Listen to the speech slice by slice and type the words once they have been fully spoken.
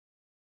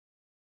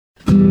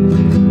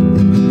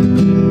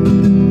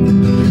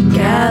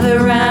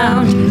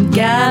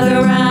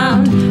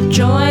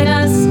join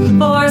us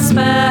for a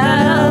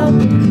spell.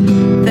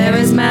 There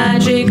is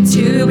magic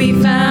to be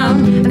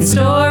found and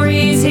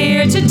stories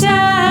here to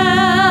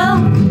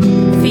tell.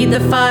 Feed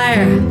the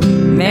fire,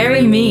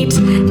 merry meet,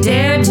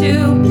 dare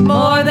to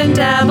more than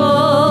dabble.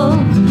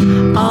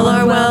 All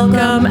are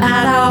welcome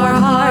at our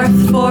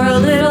hearth for a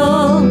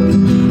little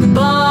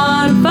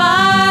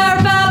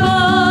bonfire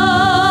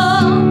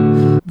babble.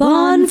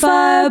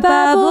 Bonfire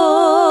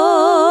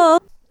babble.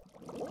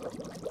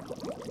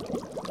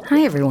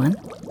 Hi, everyone.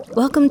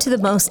 Welcome to the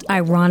most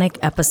ironic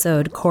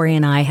episode Corey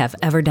and I have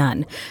ever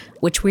done,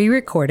 which we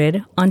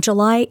recorded on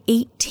July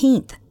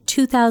 18th,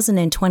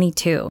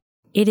 2022.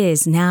 It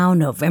is now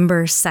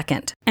November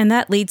 2nd, and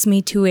that leads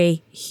me to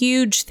a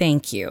huge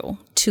thank you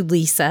to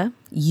Lisa.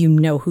 You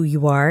know who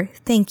you are.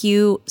 Thank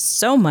you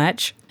so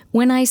much.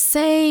 When I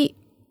say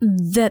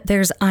that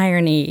there's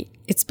irony,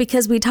 it's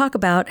because we talk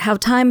about how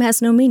time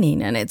has no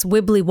meaning and it's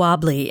wibbly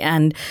wobbly,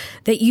 and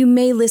that you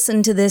may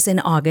listen to this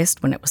in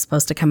August when it was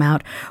supposed to come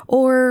out,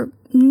 or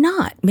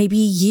not, maybe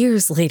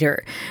years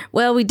later.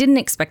 Well, we didn't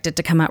expect it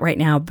to come out right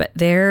now, but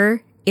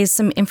there is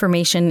some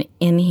information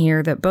in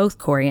here that both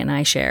Corey and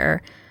I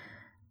share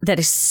that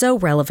is so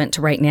relevant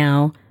to right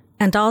now,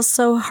 and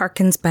also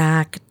harkens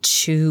back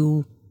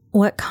to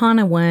what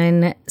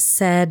Kanawan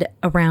said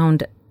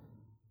around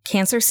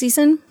Cancer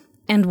season,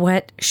 and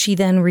what she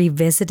then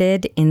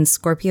revisited in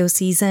Scorpio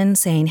season,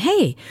 saying,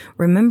 hey,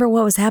 remember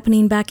what was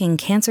happening back in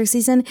Cancer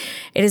season?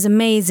 It is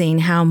amazing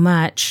how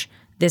much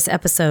this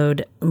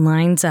episode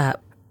lines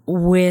up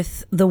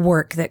with the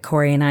work that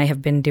Corey and I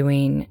have been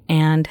doing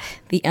and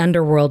the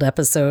Underworld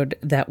episode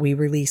that we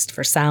released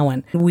for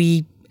Samhain.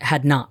 We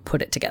had not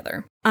put it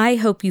together. I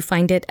hope you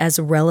find it as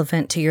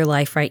relevant to your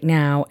life right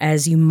now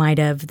as you might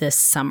have this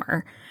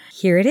summer.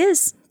 Here it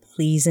is.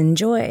 Please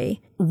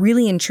enjoy.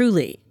 Really and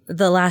truly,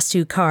 the last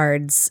two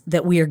cards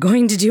that we are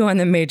going to do on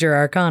the Major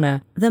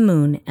Arcana, the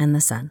Moon and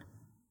the Sun.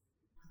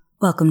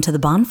 Welcome to the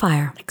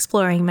bonfire.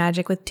 Exploring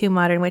magic with two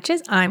modern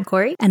witches. I'm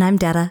Corey. And I'm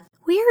Detta.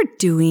 We are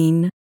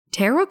doing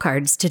tarot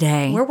cards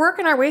today. We're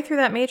working our way through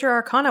that Major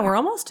Arcana. We're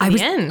almost to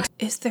the end.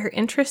 Is there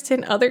interest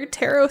in other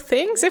tarot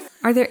things?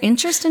 Are there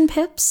interest in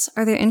pips?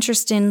 Are there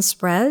interest in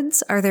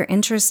spreads? Are there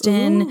interest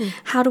in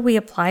how do we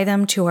apply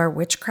them to our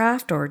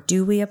witchcraft, or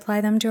do we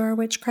apply them to our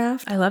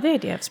witchcraft? I love the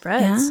idea of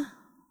spreads.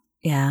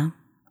 Yeah.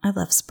 I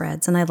love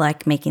spreads and I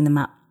like making them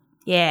up.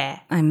 Yeah.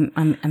 I'm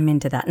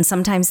into that. And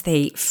sometimes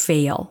they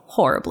fail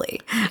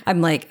horribly. I'm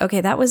like, okay,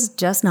 that was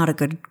just not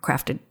a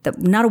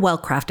not a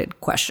well-crafted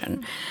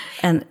question.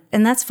 And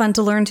that's fun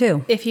to learn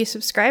too. If you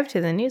subscribe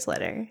to the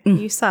newsletter,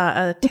 you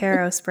saw a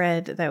tarot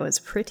spread that was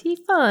pretty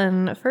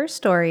fun for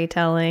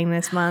storytelling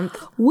this month.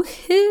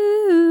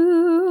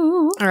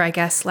 Woohoo! Or I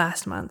guess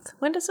last month.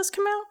 When does this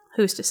come out?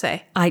 Who's to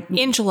say?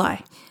 In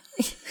July.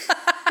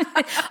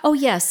 Oh,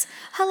 yes.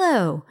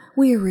 Hello.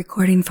 We are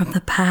recording from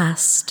the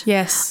past.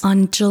 Yes.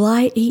 On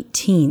July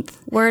 18th.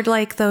 We're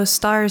like those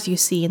stars you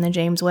see in the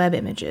James Webb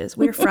images.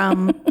 We're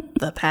from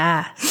the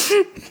past.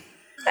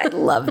 I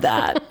love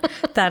that.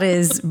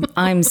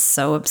 I'm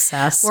so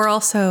obsessed. We're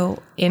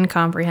also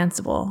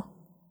incomprehensible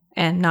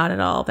and not at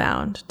all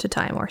bound to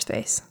time or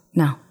space.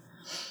 No,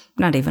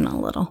 not even a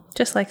little.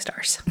 Just like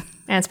stars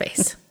and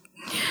space.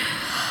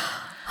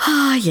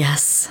 Ah,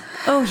 yes.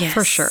 Oh, yes.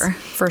 For sure.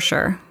 For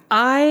sure.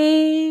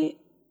 I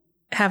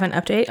have an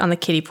update on the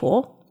kiddie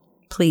pool.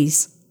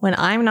 Please. When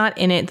I'm not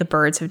in it, the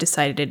birds have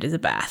decided it is a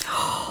bath.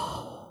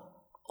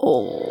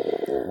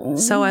 Oh.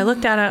 So I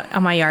looked out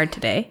on my yard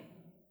today,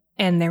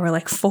 and there were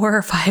like 4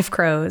 or 5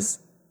 crows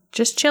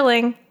just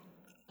chilling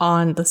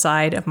on the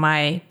side of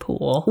my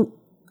pool.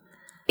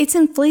 It's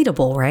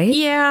inflatable, right?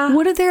 Yeah.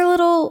 What are their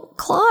little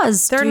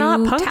claws? They're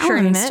not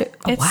puncturing it.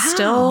 Oh, it's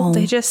still,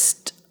 they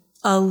just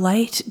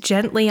alight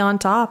gently on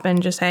top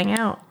and just hang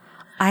out.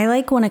 I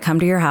like want to come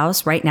to your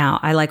house right now.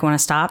 I like want to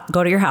stop,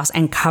 go to your house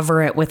and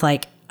cover it with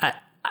like,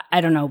 I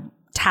don't know,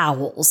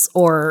 towels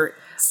or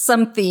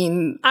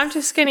something. I'm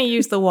just going to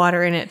use the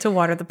water in it to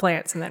water the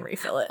plants and then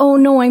refill it. Oh,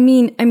 no, I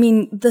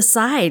mean the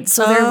sides.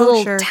 So their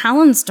little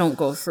talons don't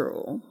go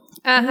through.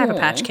 I have a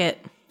patch kit.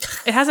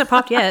 It hasn't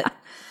popped yet.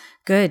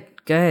 Good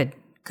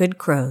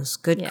crows.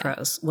 Good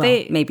crows.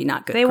 Well, maybe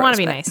not good crows. They want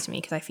to be nice to me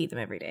because I feed them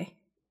every day.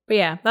 But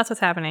yeah, that's what's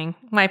happening.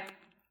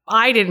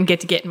 I didn't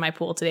get in my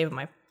pool today, but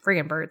my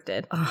friggin' birds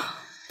did. Oh,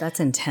 that's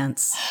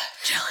intense.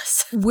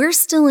 Jealous. We're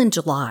still in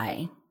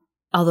July,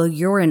 although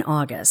you're in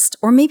August,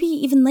 or maybe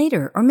even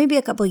later, or maybe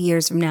a couple of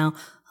years from now.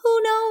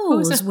 Who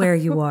knows where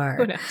you are?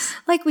 Who knows?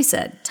 Like we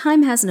said,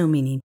 time has no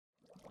meaning.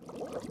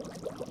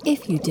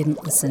 If you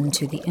didn't listen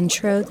to the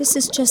intro, this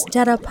is just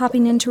Detta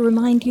popping in to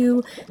remind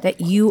you that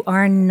you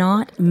are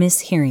not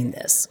mishearing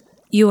this.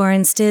 You are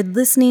instead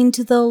listening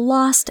to the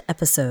lost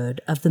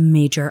episode of the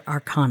Major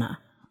Arcana.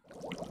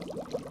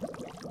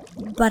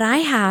 But I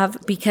have,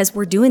 because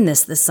we're doing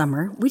this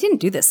summer, we didn't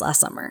do this last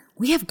summer.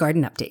 We have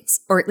garden updates,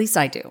 or at least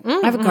I do.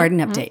 I have a garden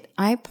update.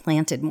 I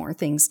planted more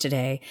things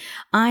today.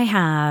 I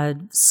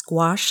had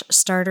squash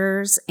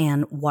starters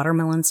and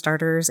watermelon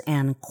starters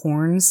and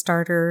corn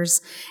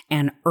starters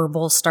and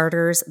herbal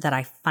starters that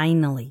I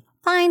finally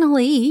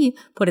finally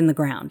put in the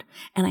ground.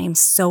 And I am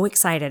so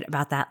excited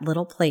about that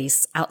little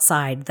place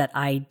outside that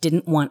I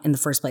didn't want in the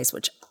first place,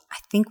 which I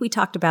think we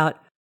talked about.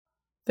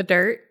 The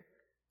dirt?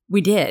 We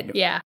did.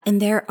 Yeah.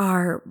 And there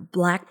are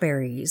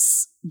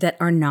blackberries that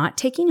are not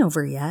taking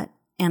over yet.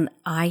 And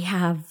I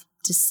have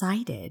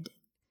decided,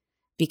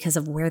 because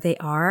of where they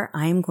are,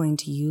 I'm going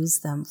to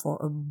use them for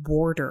a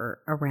border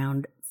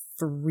around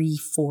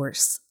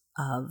 3/4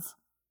 of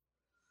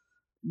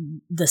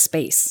the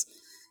space.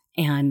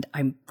 And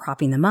I'm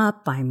propping them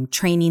up. I'm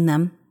training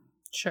them.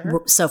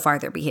 Sure. So far,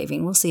 they're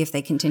behaving. We'll see if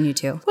they continue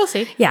to. We'll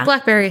see. Yeah.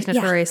 Blackberries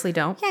notoriously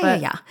don't.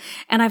 Yeah.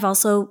 And I've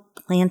also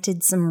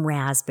planted some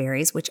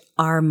raspberries, which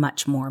are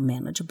much more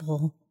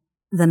manageable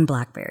than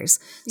blackberries.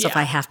 So if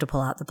I have to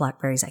pull out the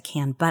blackberries, I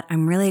can. But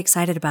I'm really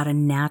excited about a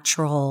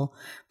natural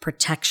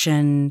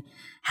protection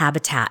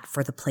habitat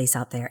for the place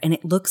out there. And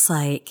it looks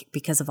like,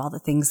 because of all the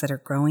things that are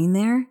growing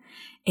there,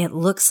 it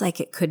looks like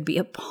it could be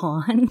a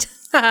pond.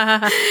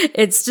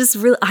 It's just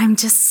really, I'm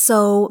just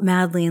so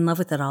madly in love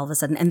with it all of a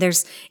sudden. And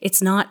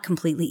it's not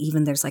completely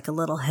even. There's like a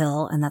little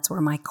hill, and that's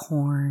where my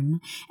corn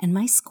and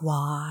my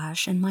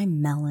squash and my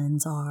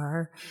melons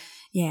are.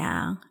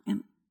 Yeah.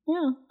 And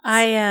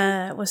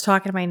I was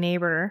talking to my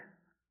neighbor,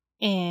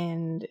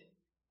 and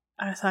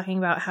I was talking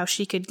about how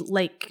she could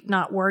like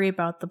not worry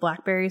about the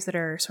blackberries that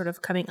are sort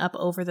of coming up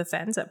over the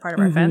fence, that part of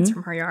our fence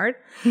from her yard.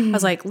 I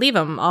was like, leave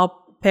them.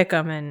 I'll pick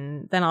them,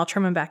 and then I'll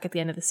trim them back at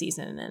the end of the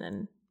season, and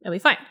then it'll be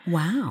fine.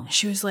 Wow.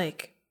 She was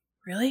like,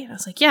 really? And I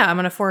was like, yeah, I'm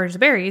going to forage the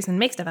berries and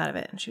make stuff out of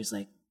it. And she was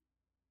like,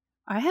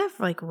 I have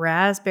like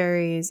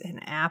raspberries and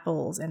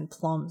apples and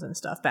plums and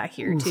stuff back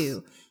here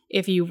too,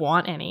 if you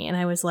want any. And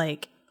I was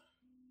like,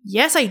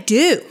 yes, I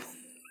do.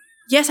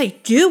 Yes, I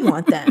do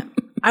want them.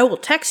 I will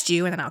text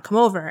you, and then I'll come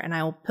over and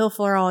I will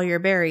pilfer all your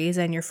berries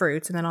and your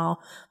fruits, and then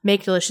I'll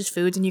make delicious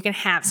foods, and you can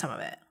have some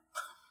of it.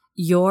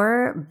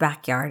 Your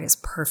backyard is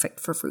perfect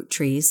for fruit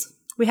trees.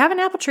 We have an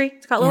apple tree.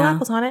 It's got little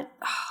apples on it.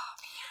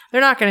 They're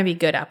not going to be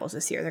good apples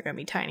this year. They're going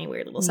to be tiny,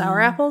 weird little sour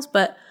apples,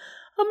 but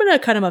I'm going to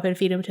cut them up and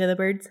feed them to the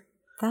birds.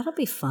 That'll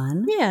be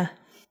fun. Yeah.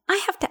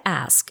 I have to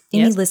ask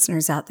any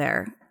listeners out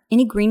there,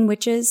 any green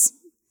witches,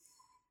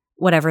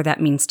 whatever that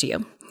means to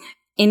you,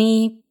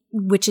 any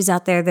witches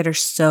out there that are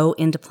so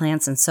into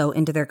plants and so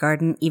into their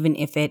garden, even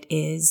if it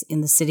is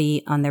in the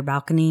city on their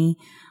balcony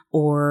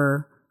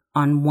or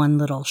on one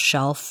little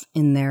shelf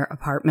in their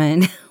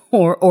apartment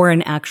or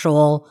an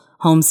actual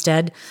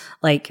homestead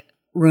like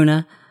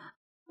Runa.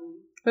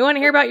 We want to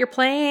hear about your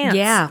plants.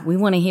 Yeah, we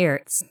want to hear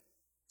it.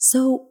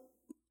 So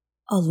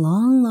a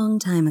long, long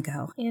time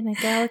ago, in a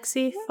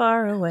galaxy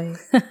far away,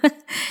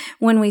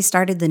 when we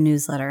started the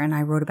newsletter and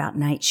I wrote about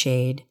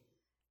Nightshade,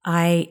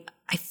 I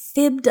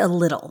fibbed a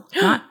little,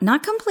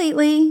 not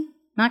completely.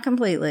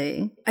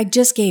 I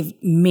just gave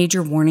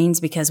major warnings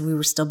because we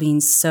were still being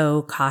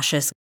so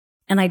cautious.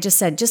 And I just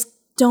said, just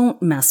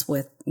don't mess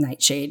with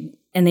Nightshade.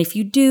 And if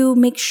you do,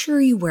 make sure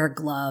you wear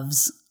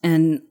gloves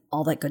and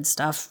all that good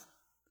stuff.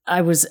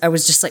 I was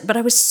just like, but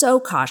I was so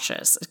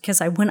cautious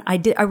because I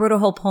wrote a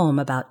whole poem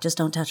about just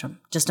don't touch them.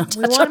 Just don't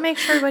touch them. We want to make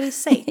sure everybody's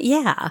safe.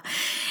 Yeah.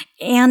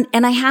 And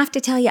I have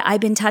to tell you,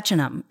 I've been touching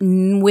them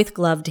with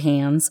gloved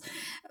hands,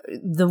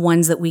 the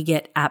ones that we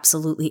get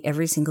absolutely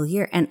every single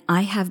year. And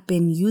I have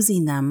been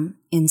using them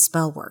in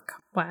spell work.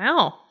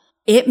 Wow.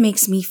 It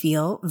makes me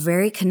feel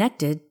very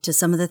connected to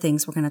some of the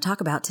things we're going to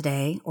talk about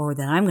today, or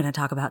that I'm going to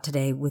talk about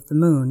today with the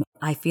moon.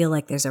 I feel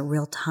like there's a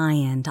real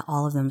tie-in to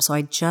all of them. So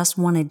I just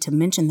wanted to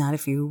mention that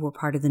if you were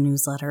part of the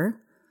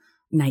newsletter,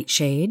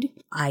 Nightshade.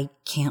 I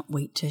can't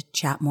wait to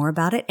chat more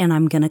about it. And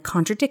I'm going to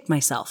contradict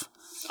myself.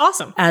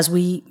 Awesome. As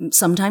we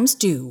sometimes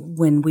do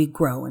when we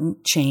grow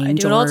and change. I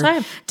do it all the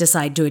time.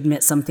 Decide to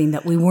admit something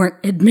that we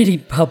weren't admitting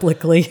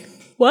publicly.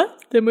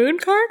 What? The moon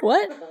card?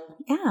 What?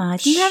 Yeah.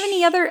 Do you have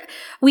any other?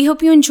 We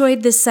hope you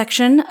enjoyed this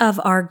section of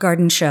our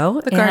garden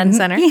show. The Garden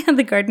Center. Yeah,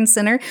 the Garden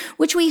Center,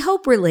 which we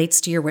hope relates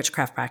to your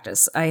witchcraft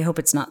practice. I hope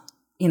it's not,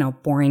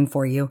 boring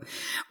for you.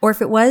 Or if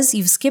it was,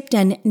 you've skipped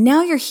and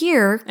now you're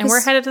here. And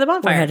we're headed to the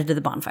bonfire. We're headed to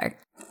the bonfire.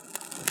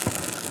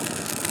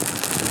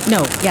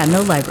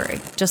 No library.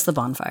 Just the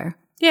bonfire.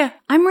 Yeah.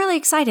 I'm really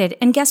excited.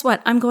 And guess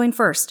what? I'm going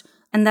first.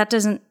 And that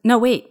doesn't... No,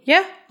 wait.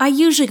 Yeah. I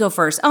usually go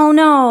first. Oh,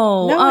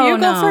 no. No, you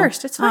go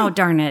first. It's fine. Oh,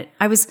 darn it.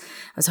 I was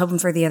hoping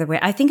for the other way.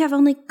 I think I've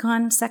only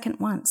gone second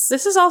once.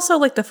 This is also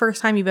like the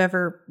first time you've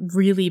ever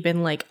really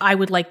been like, I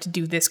would like to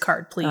do this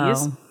card, please.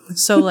 Oh.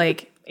 So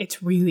like,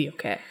 it's really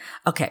okay.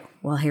 Okay.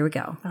 Well, here we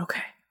go.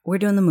 Okay. We're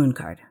doing the moon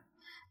card.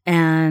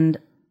 And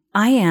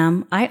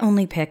I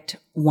only picked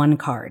one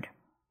card.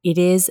 It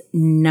is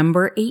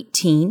number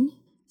 18.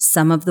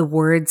 Some of the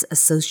words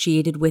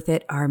associated with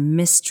it are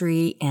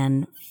mystery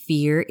and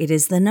fear. It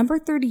is the number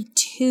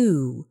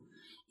 32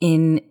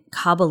 in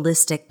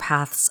Kabbalistic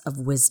Paths of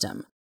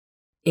Wisdom.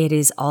 It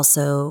is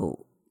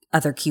also,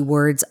 other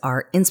keywords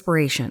are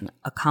inspiration,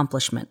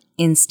 accomplishment,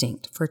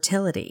 instinct,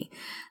 fertility,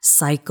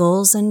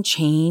 cycles and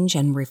change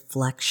and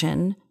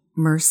reflection,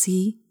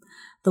 mercy,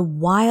 the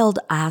wild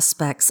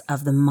aspects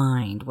of the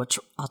mind, which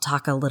I'll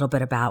talk a little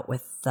bit about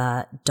with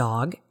the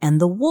dog, and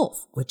the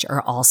wolf, which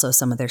are also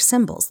some of their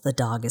symbols. The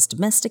dog is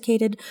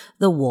domesticated,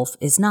 the wolf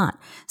is not.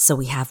 So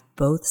we have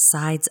both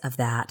sides of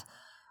that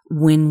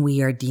when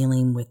we are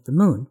dealing with the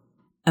moon.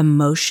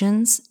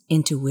 Emotions,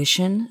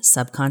 intuition,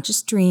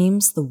 subconscious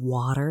dreams, the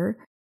water,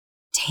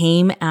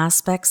 tame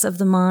aspects of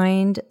the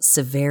mind,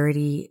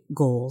 severity,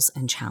 goals,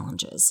 and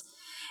challenges.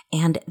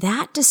 And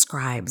that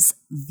describes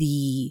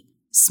the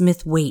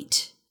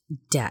Smith-Waite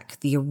deck,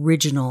 the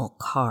original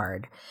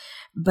card.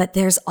 But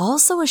there's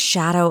also a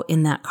shadow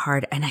in that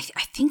card, and I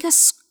think a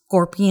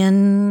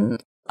scorpion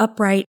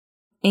upright,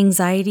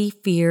 anxiety,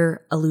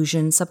 fear,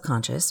 illusion,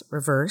 subconscious,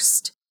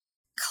 reversed,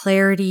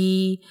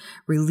 clarity,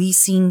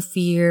 releasing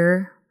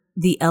fear.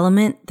 The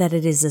element that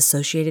it is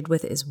associated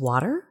with is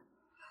water.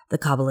 The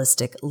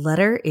Kabbalistic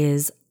letter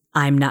is,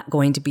 I'm not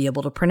going to be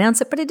able to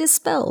pronounce it, but it is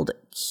spelled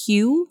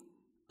Q-O-P-H.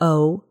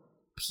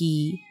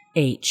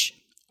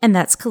 And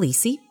that's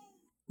Khaleesi.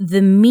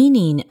 The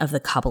meaning of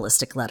the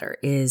Kabbalistic letter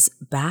is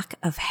back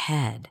of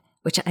head,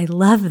 which I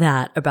love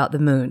that about the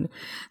moon.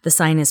 The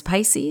sign is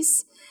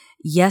Pisces.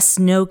 Yes,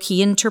 no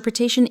key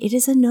interpretation. It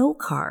is a no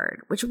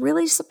card, which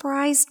really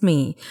surprised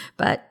me.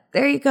 But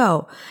there you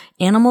go.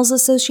 Animals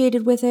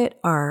associated with it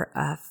are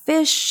a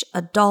fish,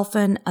 a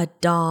dolphin, a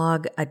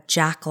dog, a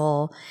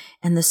jackal,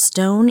 and the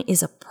stone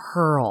is a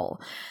pearl.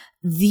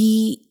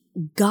 The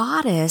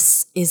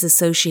goddess is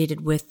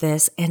associated with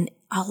this, and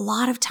a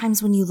lot of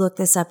times when you look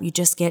this up, you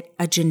just get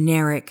a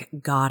generic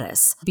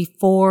goddess.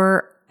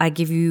 Before I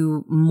give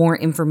you more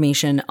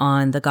information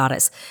on the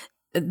goddess,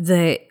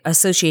 the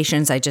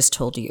associations I just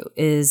told you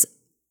is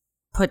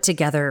put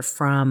together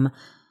from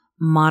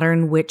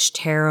Modern Witch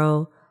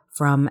Tarot,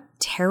 from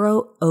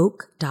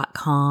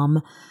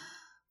tarotoak.com,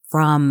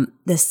 from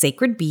the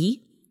Sacred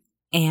Bee,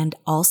 and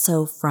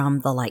also from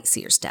the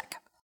Lightseers deck.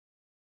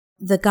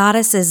 The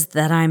goddesses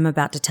that I'm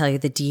about to tell you,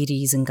 the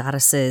deities and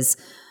goddesses,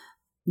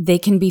 they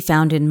can be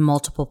found in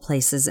multiple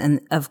places.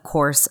 And of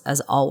course,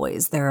 as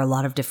always, there are a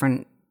lot of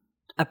different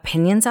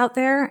opinions out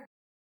there.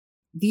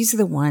 These are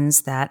the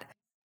ones that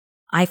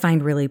I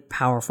find really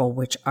powerful,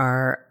 which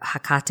are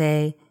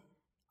Hecate,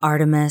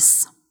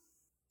 Artemis.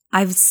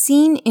 I've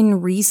seen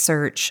in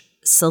research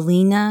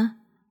Selena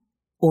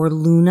or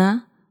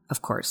Luna,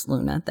 of course,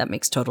 Luna, that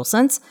makes total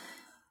sense,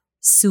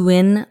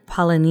 Suin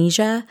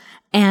Polynesia,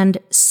 and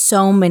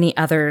so many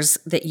others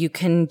that you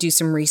can do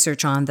some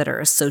research on that are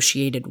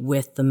associated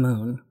with the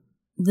moon.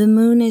 The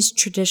moon is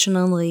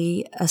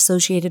traditionally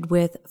associated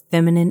with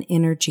feminine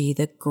energy,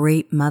 the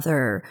great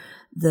mother,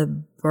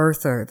 the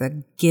birther,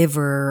 the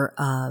giver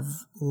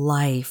of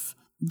life,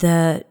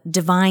 the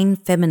divine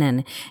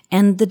feminine.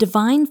 And the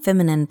divine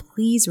feminine,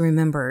 please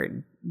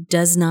remember,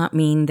 does not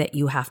mean that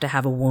you have to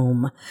have a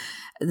womb.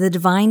 The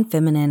divine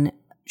feminine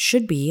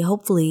should be,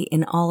 hopefully,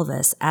 in all of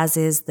us, as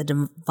is the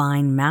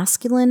divine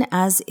masculine,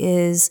 as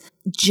is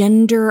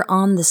gender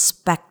on the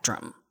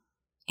spectrum.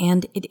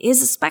 And it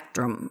is a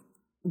spectrum,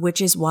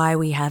 which is why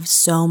we have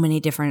so many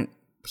different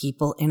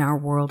people in our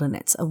world, and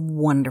it's a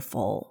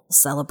wonderful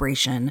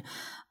celebration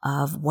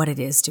of what it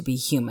is to be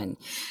human.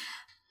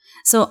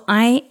 So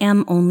I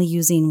am only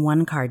using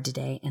one card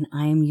today, and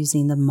I am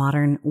using the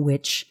Modern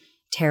Witch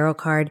Tarot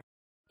card.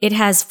 It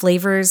has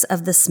flavors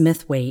of the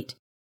Smith-Waite,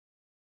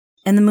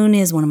 and the moon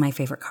is one of my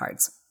favorite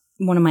cards,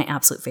 one of my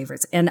absolute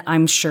favorites. And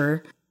I'm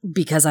sure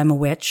because I'm a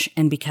witch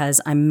and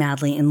because I'm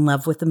madly in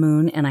love with the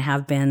moon, and I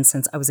have been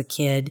since I was a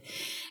kid,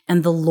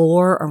 and the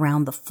lore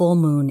around the full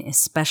moon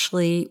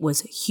especially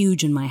was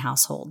huge in my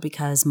household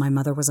because my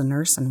mother was a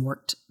nurse and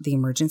worked the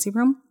emergency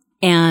room.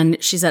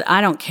 And she said, I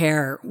don't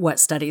care what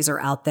studies are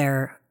out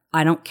there.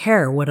 I don't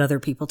care what other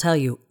people tell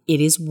you.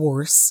 It is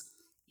worse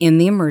in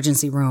the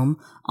emergency room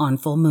on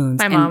full moons.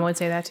 My mom would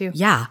say that too.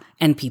 Yeah.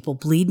 And people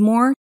bleed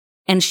more.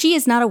 And she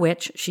is not a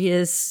witch. She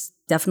is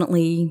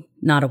definitely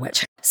not a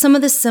witch. Some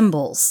of the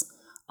symbols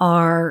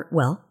are,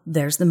 well,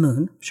 there's the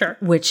moon. Sure.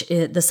 Which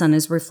the sun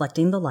is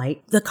reflecting the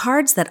light. The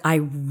cards that I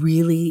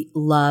really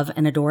love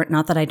and adore,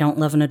 not that I don't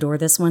love and adore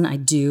this one, I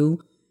do.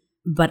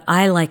 But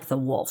I like the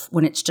wolf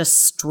when it's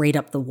just straight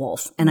up the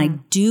wolf. And I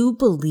do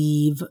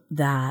believe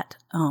that,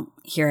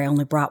 here I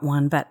only brought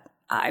one, but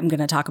I'm going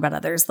to talk about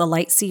others. The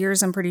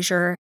Lightseers, I'm pretty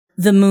sure.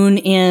 The moon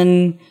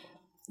in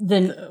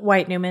the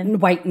White Newman.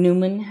 White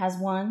Newman has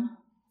one.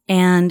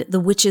 And the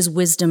Witch's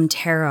Wisdom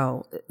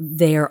Tarot,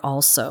 they are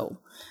also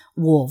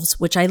wolves,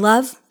 which I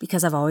love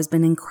because I've always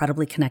been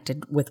incredibly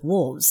connected with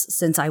wolves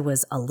since I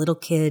was a little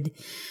kid,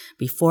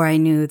 before I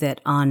knew that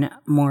Anne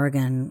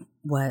Morgan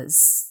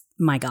was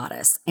my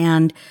goddess.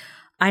 And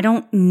I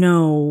don't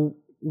know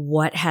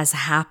what has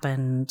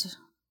happened.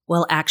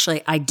 Well,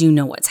 actually, I do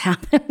know what's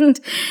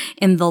happened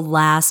in the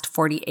last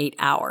 48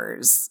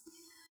 hours.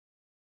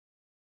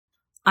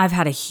 I've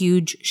had a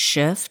huge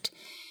shift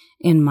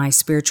in my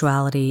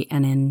spirituality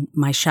and in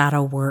my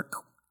shadow work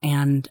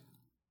and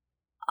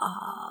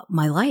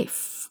my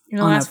life. In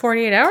the last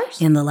 48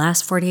 hours? In the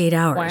last 48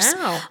 hours.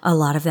 Wow. A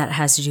lot of that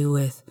has to do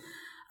with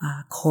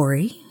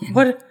Corey and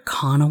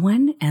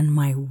Conowin and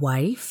my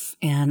wife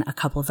and a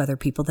couple of other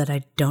people that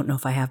I don't know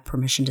if I have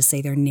permission to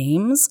say their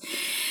names,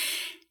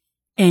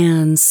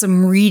 and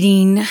some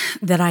reading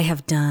that I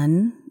have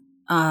done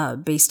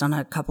based on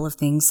a couple of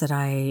things that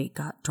I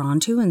got drawn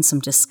to, and some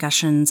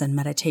discussions and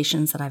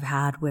meditations that I've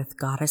had with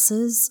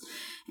goddesses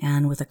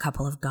and with a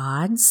couple of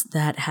gods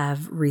that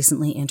have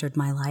recently entered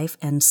my life.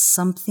 And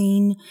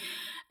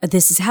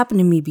this has happened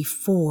to me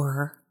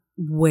before,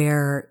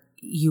 where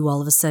you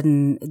all of a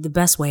sudden, the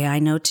best way I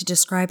know to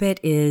describe it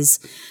is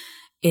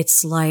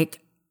it's like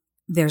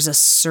there's a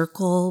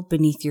circle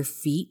beneath your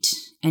feet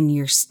and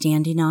you're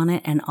standing on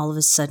it, and all of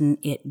a sudden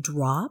it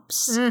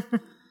drops.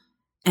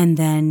 And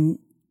then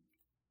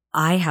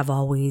I have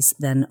always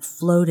then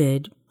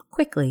floated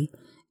quickly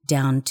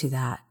down to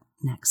that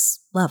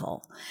next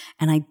level.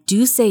 And I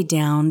do say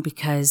down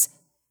because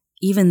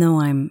even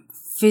though I'm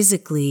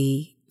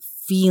physically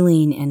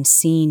feeling and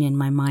seeing in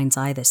my mind's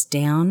eye this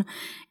down,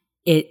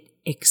 it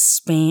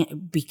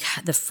expand,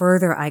 because the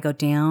further I go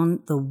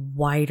down, the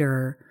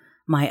wider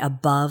my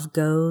above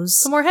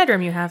goes. The more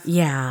headroom you have.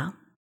 Yeah.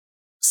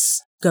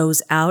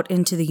 Goes out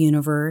into the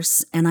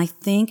universe. And I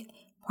think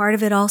part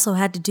of it also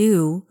had to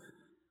do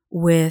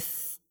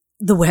with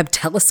the Webb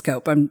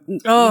telescope.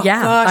 Gosh,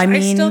 I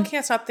still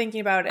can't stop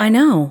thinking about it. I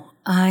know.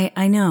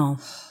 I know.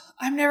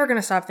 I'm never going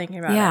to stop thinking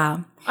about it. Yeah.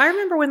 I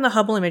remember when the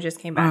Hubble images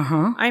came back.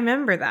 Uh-huh. I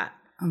remember that.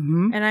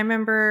 Mm-hmm. And I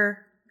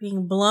remember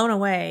being blown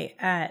away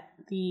at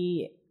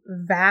the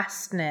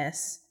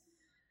vastness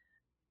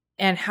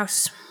and how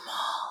small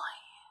I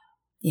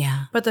am.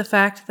 Yeah. But the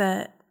fact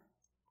that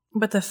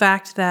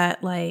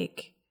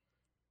like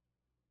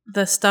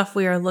the stuff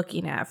we are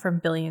looking at from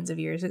billions of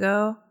years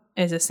ago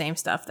is the same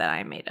stuff that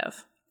I'm made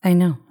of. I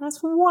know. That's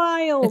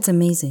wild. It's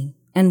amazing.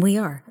 And we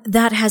are.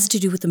 That has to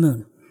do with the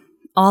moon.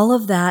 All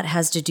of that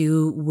has to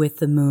do with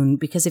the moon,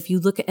 because if you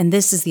look at, and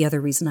this is the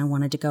other reason I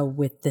wanted to go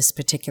with this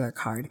particular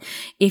card.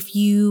 If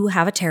you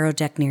have a tarot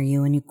deck near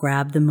you and you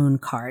grab the moon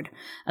card,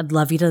 I'd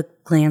love you to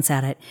glance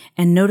at it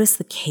and notice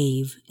the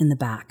cave in the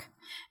back.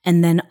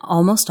 And then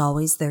almost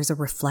always there's a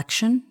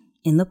reflection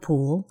in the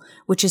pool,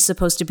 which is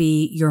supposed to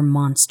be your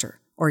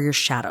monster or your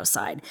shadow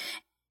side.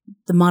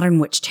 The Modern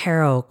Witch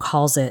Tarot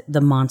calls it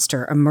the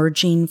monster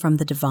emerging from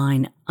the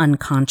divine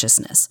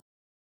unconsciousness.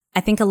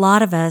 I think a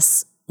lot of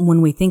us,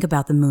 when we think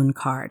about the moon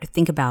card,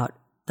 think about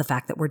the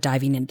fact that we're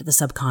diving into the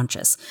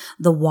subconscious,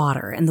 the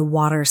water, and the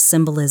water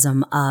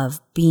symbolism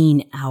of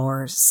being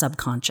our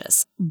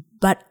subconscious.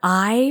 But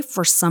I,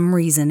 for some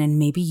reason, and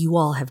maybe you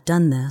all have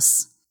done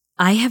this,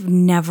 I have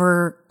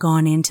never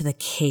gone into the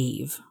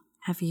cave.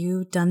 Have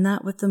you done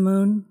that with the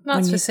moon?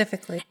 Not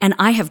specifically. And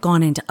I have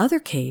gone into other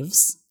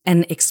caves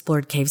and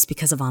explored caves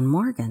because of Anne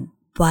Morgan.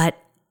 But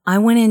I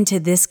went into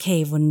this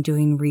cave when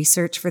doing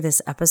research for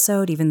this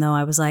episode, even though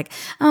I was like,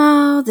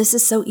 oh, this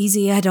is so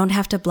easy. I don't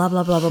have to blah,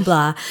 blah, blah, blah,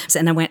 blah.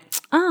 And I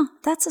went, oh,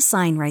 that's a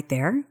sign right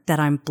there that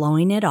I'm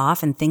blowing it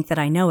off and think that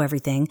I know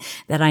everything,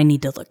 that I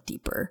need to look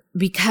deeper.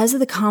 Because of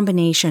the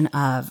combination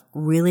of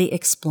really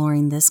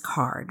exploring this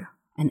card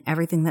and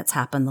everything that's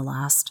happened the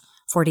last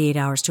 48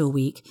 hours to a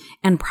week,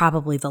 and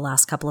probably the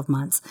last couple of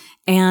months,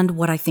 and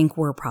what I think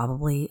we're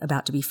probably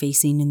about to be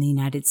facing in the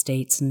United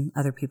States and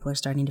other people are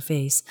starting to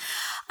face.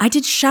 I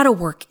did shadow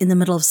work in the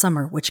middle of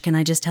summer, which can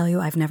I just tell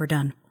you I've never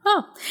done.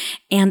 Oh.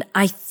 And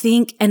I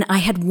think, and I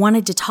had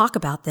wanted to talk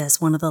about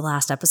this one of the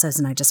last episodes,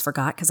 and I just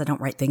forgot because I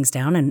don't write things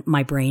down, and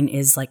my brain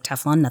is like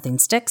Teflon, nothing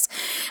sticks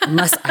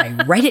unless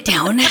I write it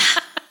down.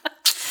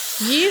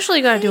 You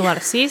usually got to do a lot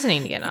of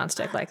seasoning to get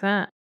nonstick like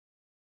that.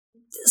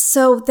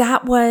 So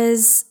that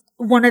was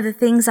one of the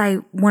things I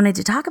wanted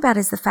to talk about,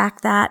 is the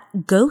fact that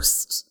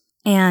ghosts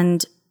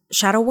and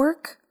shadow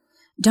work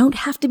don't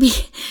have to be.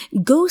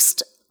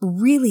 Ghosts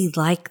really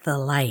like the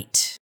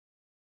light.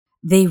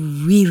 They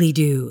really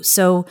do.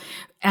 So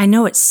I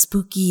know it's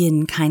spooky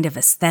and kind of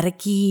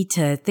aesthetic-y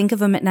to think of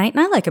them at night,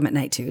 and I like them at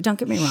night too, don't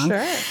get me wrong.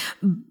 Sure.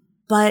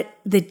 But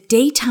the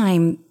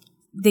daytime,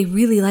 they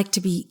really like to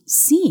be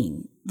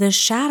seen. The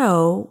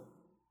shadow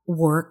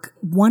work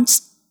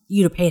wants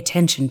you to pay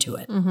attention to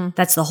it. Mm-hmm.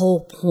 That's the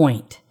whole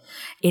point.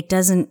 It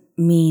doesn't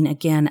mean,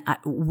 again,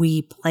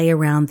 we play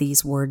around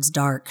these words,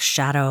 dark,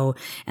 shadow,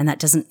 and that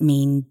doesn't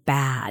mean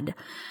bad.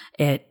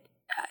 And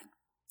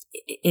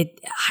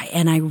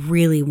I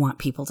really want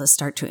people to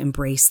start to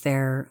embrace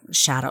their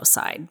shadow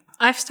side.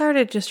 I've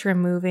started just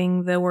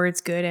removing the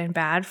words good and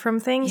bad from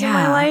things in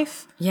my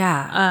life.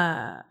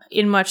 Yeah.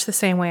 In much the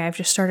same way I've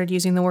just started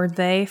using the word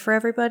they for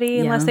everybody,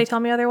 unless they tell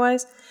me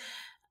otherwise.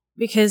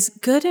 Because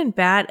good and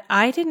bad,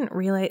 I didn't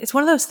realize. It's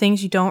one of those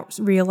things you don't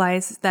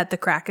realize that the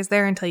crack is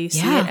there until you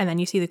see it. And then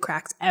you see the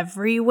cracks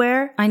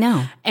everywhere. I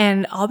know.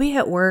 And I'll be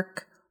at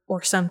work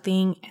or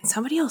something and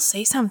somebody will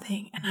say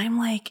something. And I'm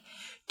like,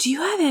 do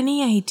you have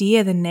any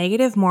idea the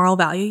negative moral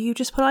value you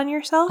just put on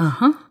yourself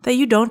that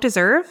you don't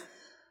deserve?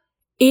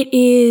 It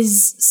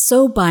is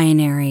so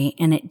binary,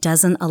 and it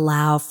doesn't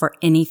allow for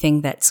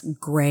anything that's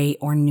gray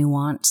or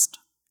nuanced.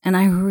 And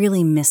I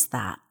really miss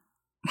that.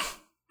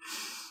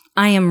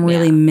 I am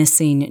really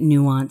missing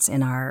nuance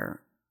in our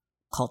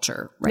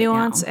culture right now.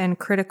 Nuance and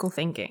critical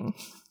thinking.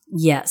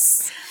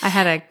 Yes. I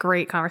had a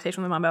great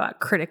conversation with my mom about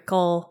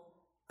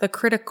the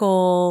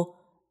critical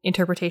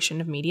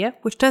interpretation of media,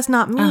 which does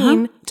not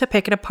mean to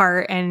pick it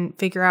apart and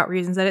figure out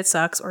reasons that it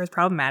sucks or is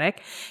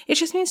problematic. It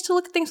just means to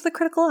look at things with a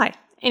critical eye.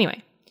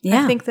 Anyway,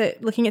 I think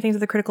that looking at things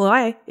with a critical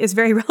eye is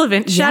very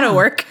relevant to shadow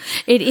work.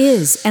 It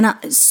is. And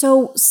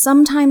so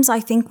sometimes I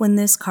think when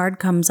this card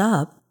comes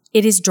up,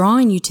 it is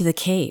drawing you to the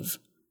cave.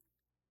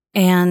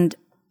 And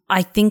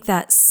I think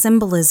the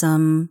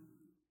symbolism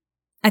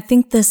of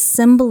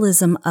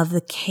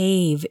the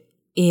cave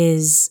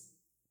is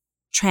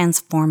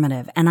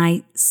transformative. And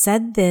I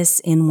said this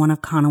in one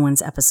of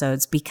Conowin's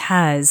episodes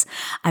because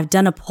I've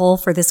done a poll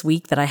for this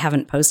week that I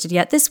haven't posted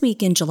yet, this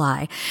week in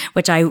July,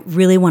 which I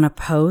really want to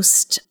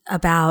post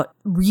about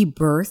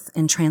rebirth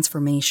and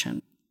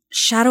transformation.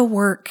 Shadow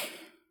work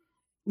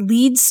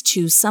leads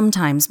to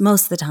sometimes,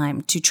 most of the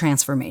time, to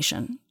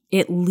transformation.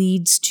 It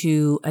leads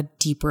to a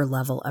deeper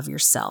level of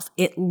yourself.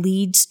 It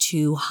leads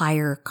to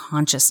higher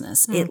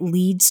consciousness. It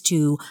leads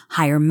to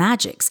higher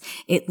magics.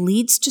 It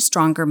leads to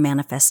stronger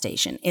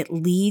manifestation. It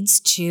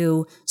leads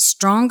to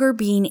stronger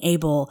being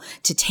able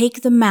to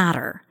take the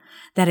matter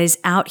that is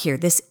out here,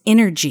 this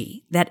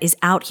energy that is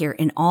out here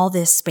in all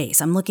this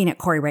space. I'm looking at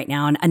Corey right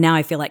now, and now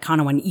I feel like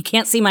Conowin. You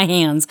can't see my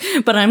hands,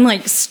 but I'm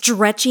like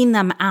stretching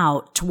them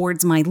out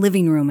towards my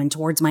living room and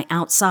towards my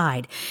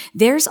outside.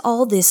 There's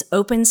all this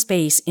open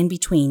space in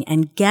between.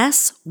 And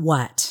guess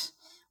what?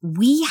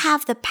 We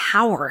have the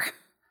power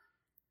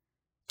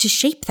to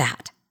shape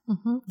that.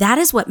 Mm-hmm. That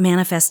is what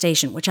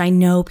manifestation, which I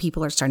know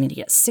people are starting to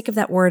get sick of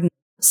that word.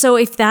 So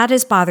if that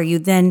is bother you,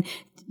 then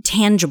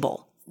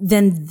tangible.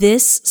 Then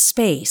this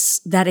space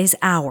that is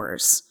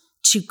ours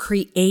to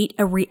create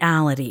a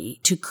reality,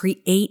 to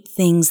create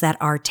things that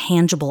are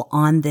tangible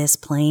on this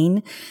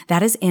plane,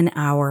 that is in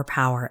our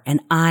power.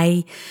 And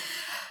I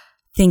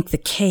think the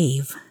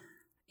cave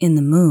in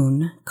the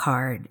moon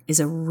card is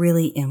a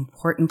really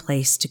important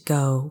place to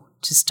go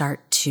to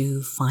start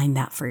to find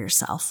that for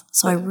yourself.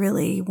 So I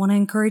really want to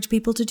encourage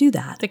people to do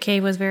that. The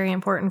cave was very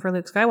important for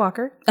Luke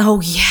Skywalker.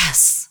 Oh,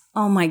 yes.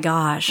 Oh, my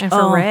gosh. And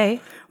for Rey.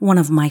 One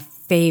of my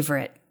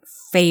favorite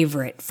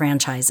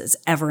franchises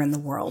ever in the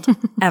world,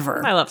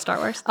 ever. I love Star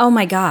Wars. Oh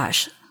my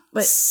gosh.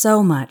 But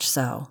so much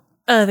so.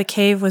 The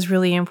cave was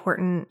really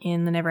important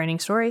in the Neverending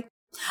Story.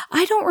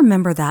 I don't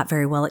remember that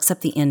very well,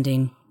 except the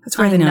ending. It's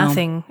where the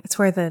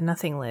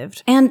nothing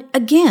lived. And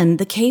again,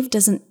 the cave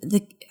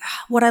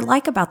what I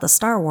like about the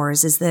Star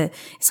Wars is that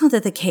it's not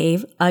that the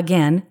cave,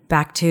 again,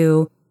 back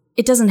to,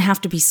 it doesn't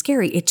have to be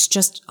scary. It's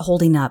just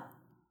holding up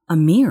a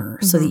mirror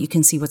so that you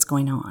can see what's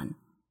going on.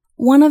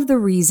 One of the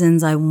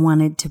reasons I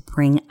wanted to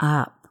bring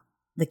up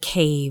the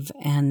cave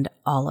and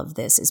all of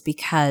this is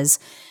because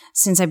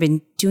since I've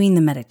been doing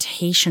the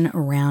meditation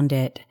around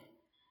it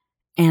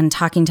and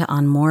talking to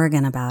Ann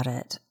Morgan about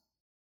it,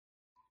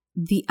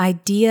 the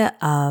idea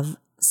of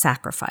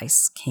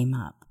sacrifice came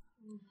up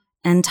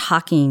and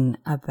talking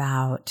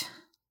about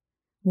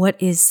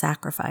what is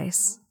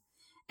sacrifice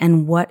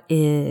and what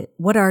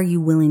are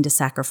you willing to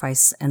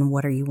sacrifice and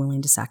what are you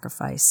willing to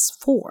sacrifice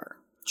for?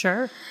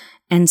 Sure.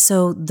 And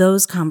so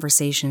those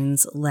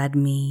conversations led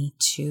me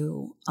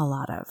to a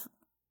lot of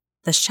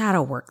the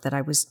shadow work that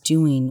I was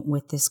doing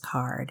with this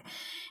card.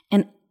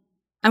 And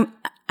I'm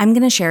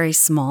going to share a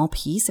small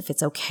piece, if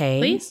it's okay.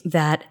 Please.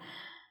 That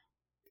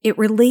it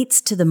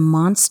relates to the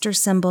monster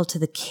symbol, to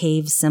the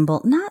cave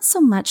symbol, not so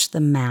much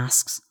the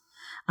masks.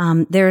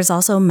 There is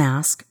also a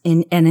mask,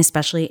 and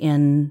especially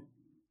in,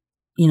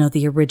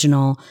 the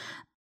original.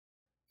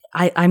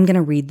 I'm going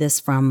to read this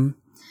from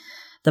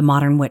The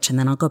Modern Witch, and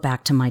then I'll go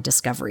back to my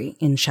discovery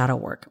in shadow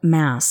work.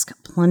 Mask,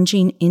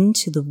 plunging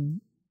into the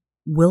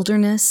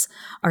wilderness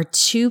are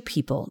two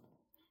people,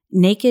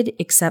 naked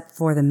except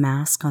for the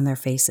mask on their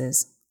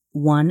faces.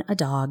 One a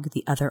dog,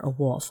 the other a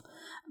wolf.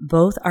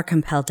 Both are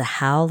compelled to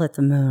howl at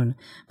the moon,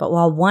 but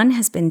while one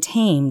has been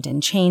tamed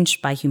and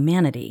changed by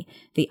humanity,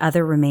 the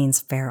other remains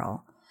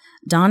feral.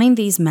 Donning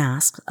these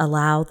masks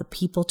allow the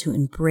people to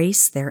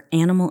embrace their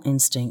animal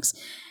instincts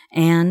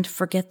and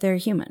forget they're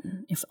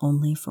human, if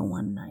only for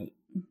one night.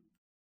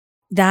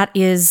 That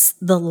is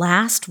the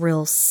last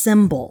real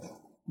symbol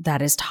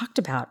that is talked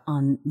about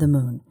on the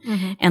moon.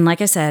 Mm-hmm. And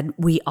like I said,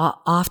 we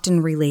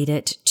often relate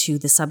it to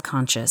the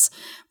subconscious,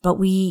 but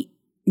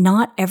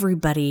not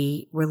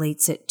everybody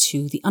relates it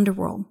to the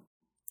underworld.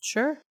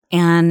 Sure.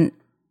 And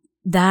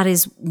that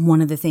is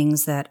one of the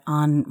things that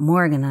Ann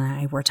Morgan and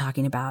I were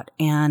talking about.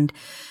 And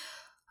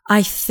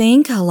I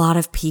think a lot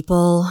of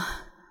people,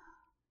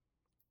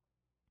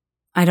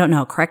 I don't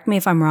know, correct me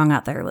if I'm wrong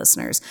out there,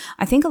 listeners.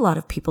 I think a lot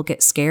of people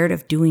get scared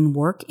of doing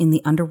work in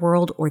the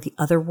underworld or the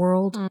other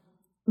world. Mm.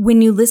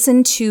 When you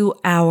listen to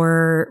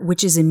our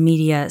Witches in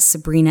Media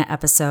Sabrina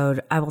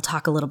episode, I will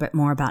talk a little bit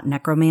more about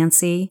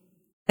necromancy.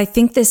 I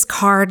think this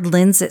card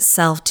lends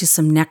itself to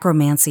some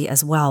necromancy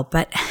as well,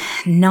 but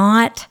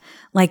not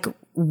like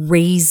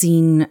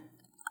raising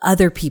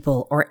other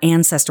people or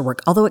ancestor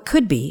work, although it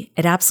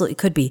absolutely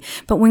could be.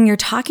 But when you're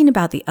talking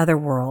about the other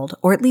world,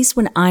 or at least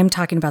when I'm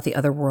talking about the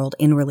other world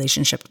in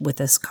relationship with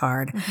this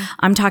card,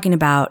 I'm talking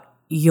about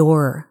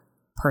your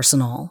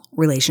personal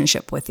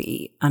relationship with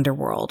the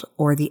underworld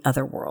or the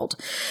other world.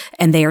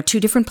 And they are two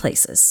different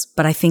places,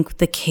 but I think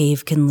the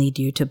cave can lead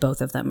you to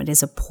both of them. It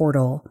is a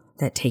portal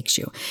that takes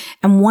you.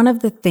 And one of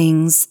the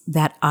things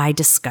that I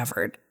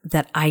discovered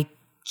that I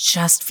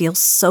just feel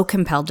so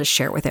compelled to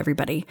share with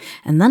everybody,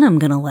 and then I'm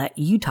going to let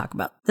you talk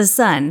about the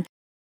sun.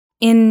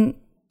 In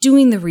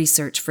doing the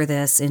research for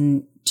this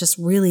and just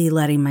really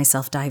letting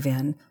myself dive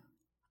in,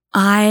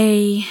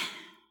 I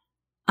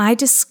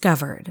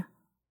discovered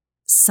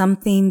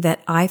something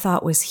that I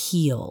thought was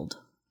healed,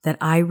 that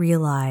I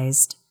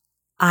realized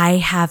I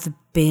have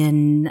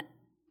been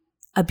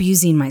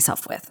abusing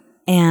myself with,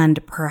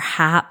 and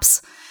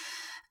perhaps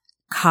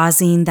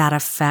causing that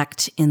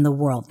effect in the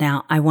world.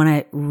 Now, I want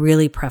to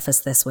really preface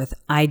this with,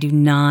 I do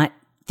not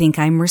think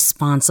I'm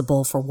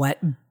responsible for what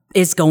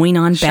is going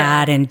on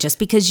bad. And just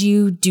because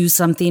you do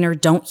something or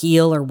don't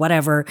heal or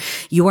whatever,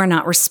 you are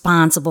not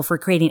responsible for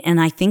creating.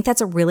 And I think that's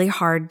a really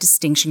hard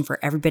distinction for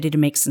everybody to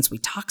make, since we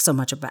talk so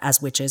much about,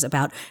 as witches,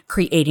 about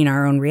creating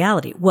our own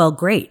reality. Well,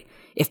 great.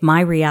 If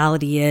my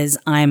reality is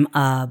I'm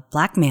a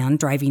black man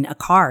driving a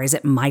car, is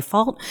it my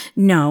fault?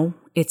 No,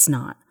 it's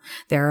not.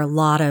 There are a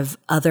lot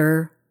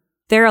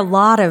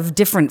of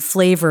different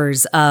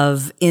flavors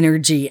of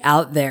energy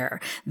out there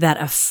that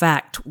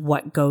affect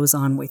what goes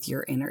on with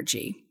your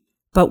energy.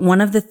 But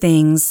one of the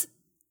things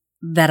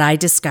that I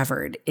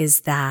discovered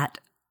is that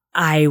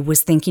I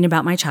was thinking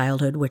about my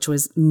childhood, which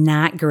was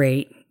not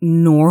great,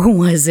 nor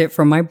was it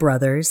for my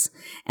brothers,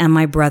 and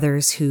my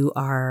brothers who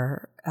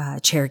are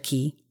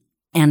Cherokee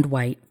and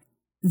white.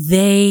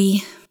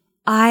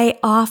 I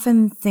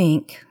often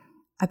think,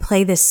 I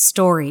play this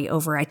story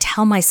over, I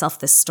tell myself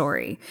this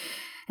story,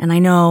 and I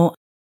know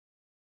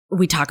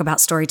we talk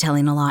about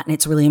storytelling a lot, and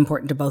it's really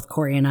important to both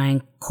Corey and I,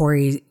 and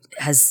Corey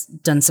has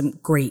done some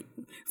great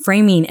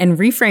framing and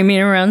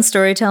reframing around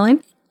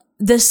storytelling.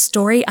 The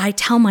story I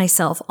tell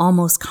myself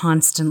almost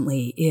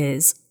constantly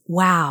is,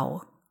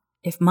 wow,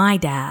 if my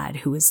dad,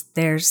 who was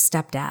their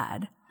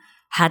stepdad,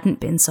 hadn't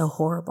been so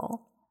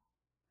horrible,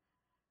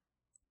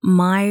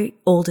 my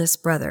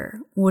oldest brother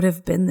would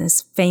have been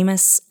this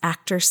famous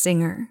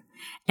actor-singer,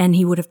 and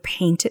he would have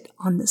painted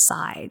on the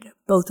side,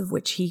 both of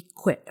which he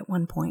quit at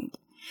one point.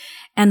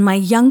 And my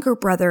younger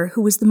brother,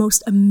 who was the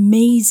most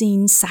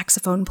amazing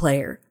saxophone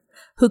player,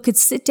 who could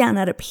sit down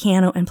at a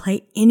piano and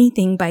play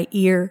anything by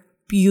ear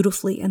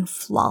beautifully and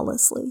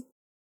flawlessly,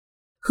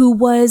 who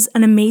was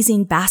an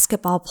amazing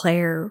basketball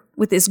player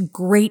with this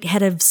great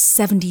head of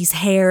 70s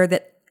hair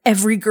that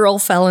every girl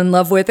fell in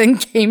love with and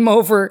came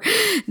over.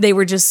 They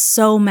were just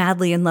so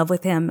madly in love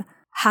with him.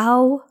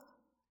 How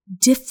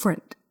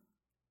different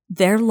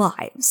their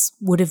lives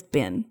would have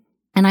been.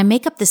 And I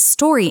make up this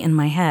story in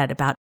my head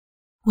about,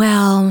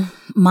 well,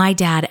 my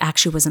dad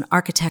actually was an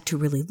architect who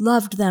really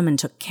loved them and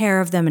took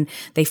care of them, and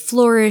they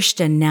flourished,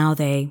 and now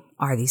they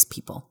are these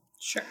people.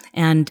 Sure.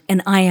 And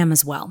I am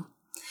as well.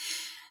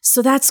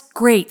 So that's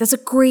great. That's a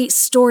great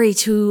story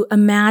to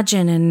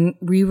imagine and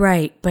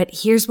rewrite. But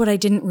here's what I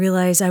didn't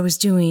realize I was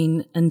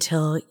doing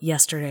until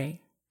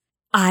yesterday.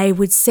 I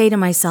would say to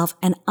myself,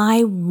 and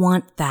I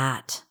want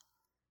that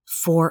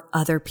for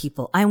other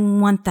people. I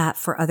want that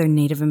for other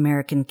Native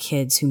American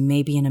kids who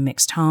may be in a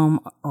mixed home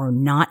or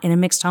not in a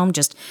mixed home,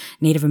 just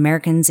Native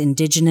Americans,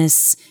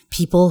 indigenous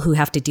people who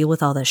have to deal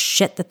with all the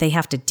shit that they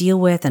have to deal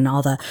with, and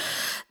all the,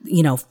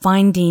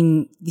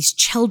 finding these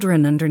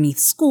children underneath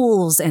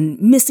schools and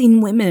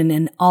missing women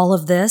and all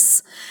of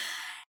this.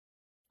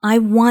 I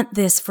want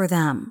this for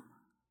them.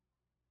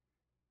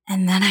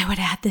 And then I would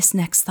add this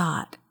next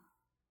thought.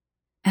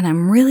 And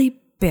I'm really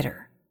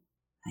bitter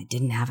I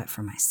didn't have it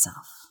for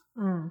myself.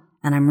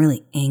 And I'm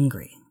really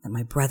angry that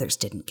my brothers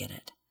didn't get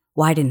it.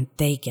 Why didn't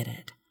they get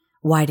it?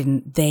 Why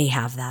didn't they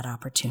have that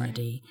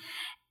opportunity?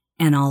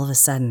 Right. And all of a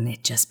sudden,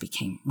 it just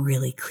became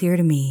really clear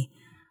to me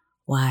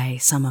why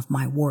some of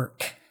my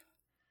work,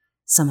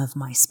 some of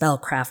my spell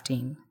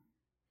crafting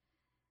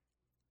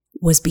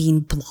was being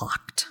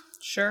blocked.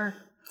 Sure.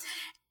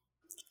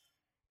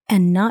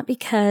 And not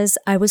because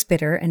I was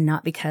bitter and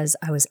not because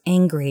I was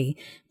angry,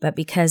 but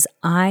because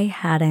I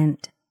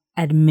hadn't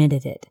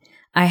admitted it.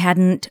 I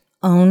hadn't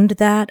owned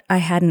that. I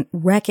hadn't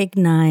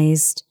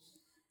recognized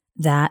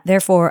that.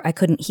 Therefore, I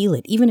couldn't heal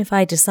it. Even if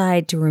I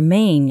decide to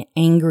remain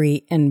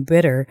angry and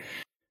bitter,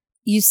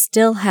 you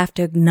still have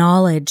to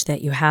acknowledge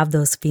that you have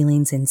those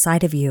feelings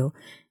inside of you.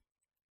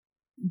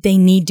 They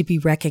need to be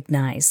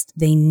recognized.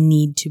 They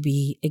need to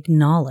be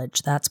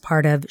acknowledged. That's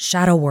part of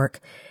shadow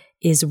work,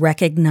 is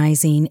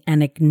recognizing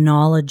and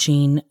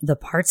acknowledging the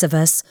parts of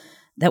us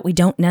that we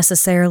don't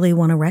necessarily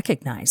want to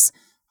recognize,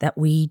 that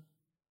we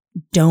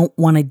don't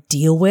want to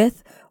deal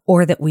with,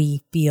 or that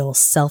we feel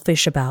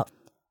selfish about.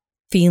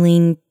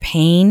 Feeling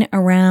pain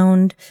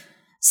around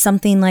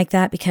something like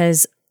that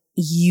because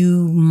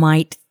you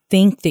might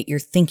think that you're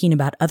thinking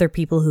about other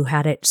people who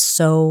had it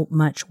so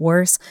much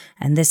worse.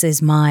 And this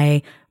is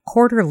my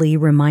quarterly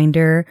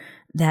reminder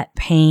that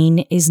pain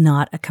is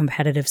not a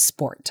competitive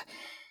sport.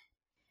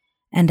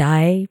 And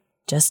I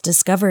just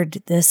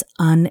discovered this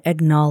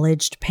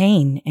unacknowledged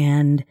pain,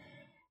 and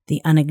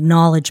the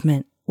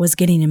unacknowledgement was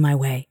getting in my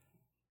way.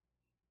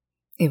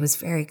 It was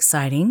very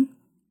exciting.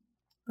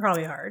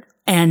 Probably hard.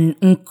 And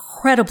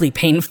incredibly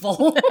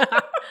painful.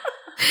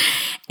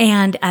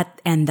 and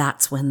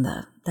that's when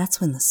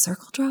the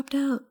circle dropped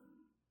out.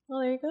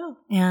 Well, there you go.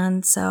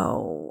 And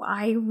so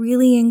I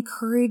really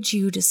encourage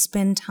you to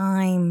spend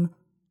time,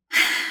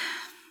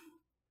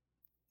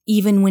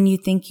 even when you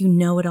think you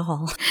know it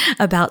all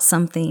about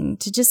something,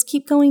 to just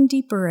keep going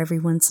deeper every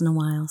once in a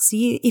while.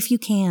 See if you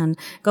can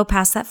go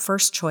past that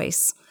first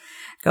choice,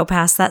 go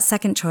past that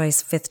second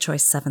choice, fifth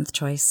choice, seventh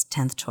choice,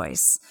 10th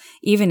choice.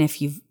 Even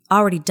if you've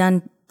already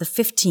done the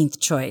 15th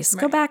choice,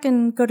 go back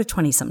and go to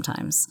 20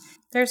 sometimes.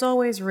 There's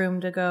always room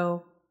to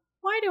go,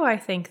 why do I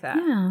think that?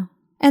 Yeah.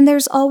 And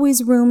there's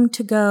always room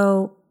to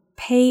go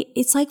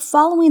it's like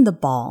following the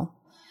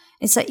ball.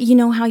 It's like, you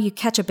know how you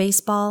catch a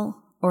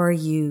baseball or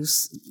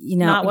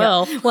Not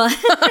well. Well,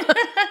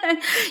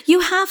 you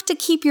have to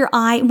keep your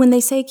eye, when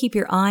they say keep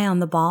your eye on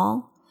the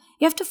ball,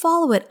 you have to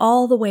follow it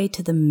all the way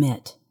to the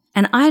mitt.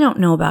 And I don't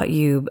know about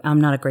you,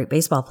 I'm not a great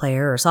baseball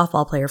player or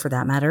softball player for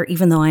that matter,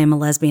 even though I am a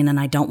lesbian and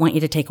I don't want you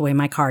to take away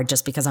my card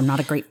just because I'm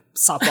not a great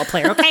softball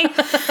player, okay?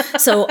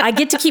 So I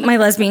get to keep my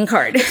lesbian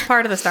card. It's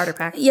part of the starter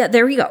pack. Yeah,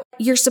 there we go.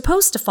 You're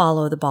supposed to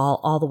follow the ball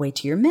all the way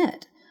to your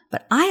mitt,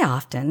 but I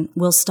often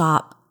will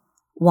stop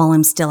while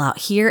I'm still out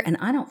here and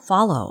I don't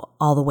follow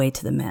all the way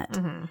to the mitt.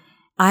 Mm-hmm.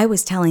 I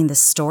was telling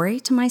this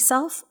story to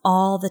myself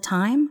all the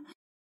time,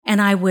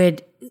 and I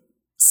would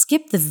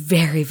skip the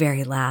very,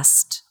 very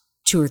last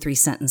 2 or 3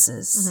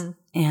 sentences.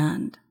 Mm-hmm.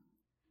 And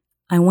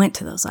I went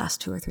to those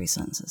last 2 or 3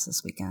 sentences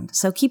this weekend.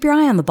 So keep your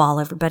eye on the ball,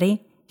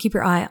 everybody. Keep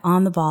your eye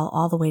on the ball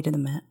all the way to the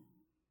mitt.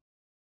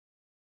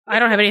 I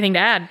don't have anything to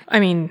add. I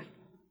mean,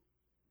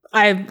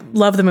 I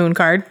love the moon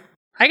card.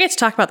 I get to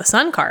talk about the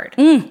sun card.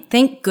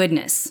 Thank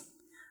goodness.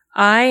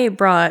 I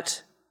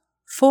brought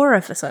 4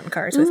 of the sun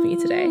cards with me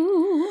today.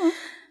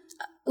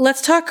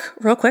 Let's talk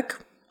real quick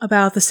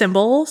about the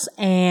symbols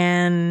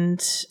and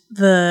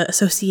the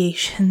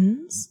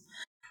associations.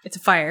 It's a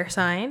fire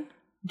sign.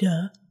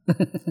 Duh.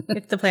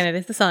 The planet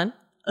is the sun.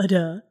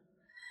 Duh.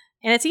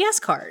 And it's a yes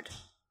card.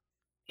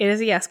 It is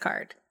a yes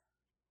card.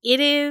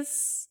 I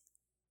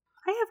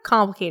have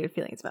complicated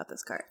feelings about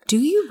this card. Do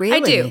you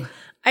really?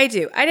 I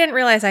do. I didn't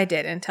realize I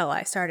did until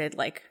I started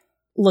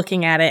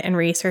looking at it and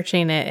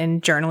researching it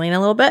and journaling a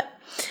little bit.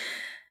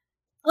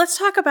 Let's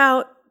talk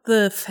about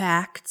the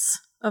facts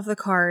of the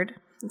card.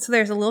 So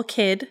there's a little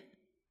kid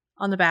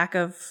on the back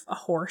of a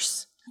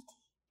horse.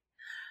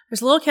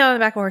 There's a little kid on the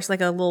back of a horse,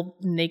 like a little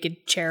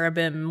naked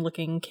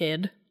cherubim-looking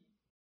kid,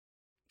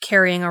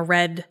 carrying a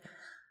red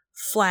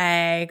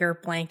flag or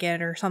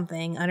blanket or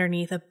something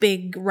underneath a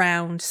big,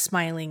 round,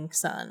 smiling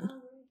sun.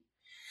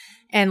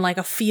 And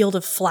a field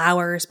of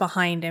flowers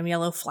behind him,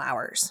 yellow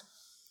flowers.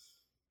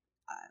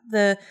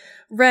 The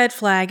red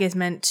flag is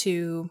meant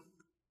to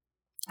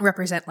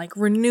represent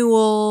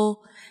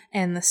renewal,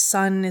 and the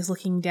sun is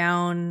looking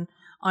down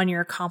on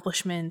your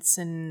accomplishments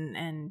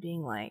and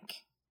being like,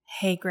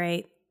 hey,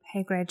 great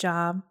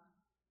job.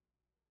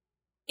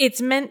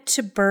 It's meant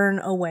to burn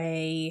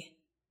away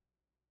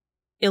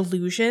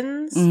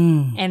illusions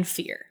and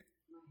fear.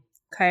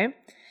 Okay?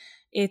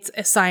 It's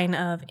a sign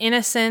of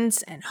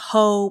innocence and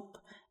hope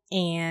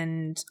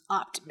and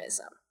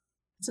optimism.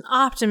 It's an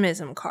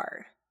optimism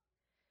card.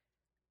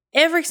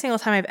 Every single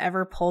time I've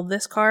ever pulled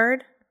this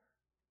card,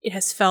 it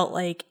has felt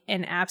like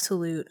an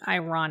absolute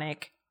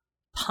ironic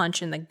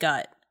punch in the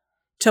gut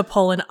to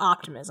pull an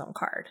optimism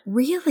card.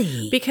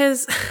 Really?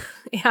 Because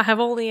I've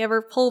only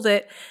ever pulled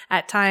it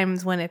at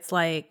times when it's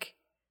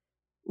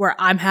where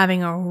I'm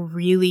having a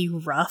really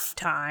rough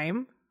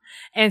time.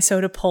 And so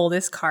to pull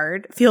this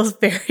card feels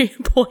very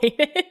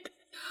pointed.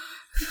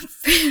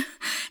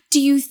 Do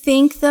you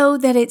think, though,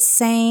 that it's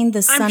saying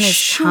the sun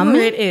is coming?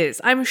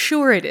 I'm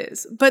sure it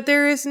is. But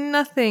there is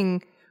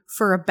nothing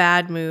for a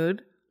bad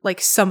mood like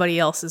somebody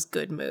else's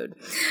good mood.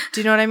 Do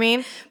you know what I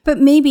mean? But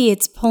maybe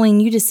it's pulling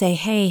you to say,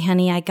 hey,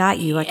 honey, I got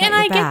you. I got your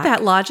back. And I get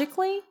that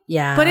logically.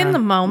 Yeah. But in the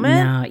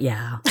moment.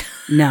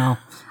 No,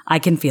 I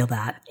can feel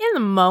that. In the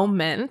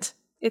moment,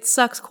 it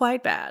sucks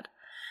quite bad.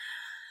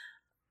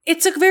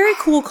 It's a very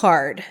cool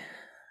card.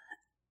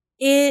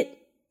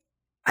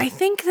 I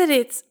think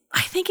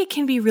it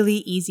can be really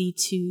easy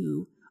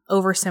to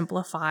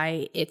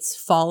oversimplify its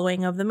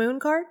following of the moon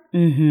card.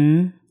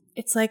 Mm-hmm.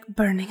 It's like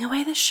burning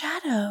away the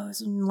shadows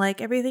and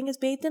everything is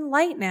bathed in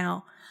light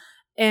now.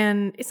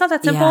 And it's not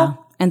that simple. Yeah.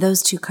 And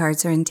those 2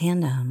 cards are in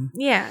tandem.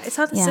 Yeah, it's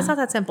not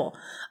that simple,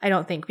 I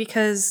don't think,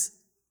 because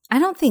I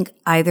don't think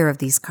either of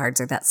these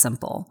cards are that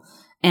simple.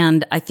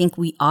 And I think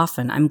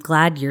I'm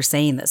glad you're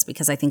saying this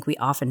because I think we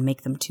often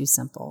make them too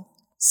simple.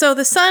 So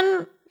the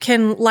sun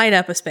can light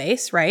up a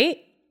space, right?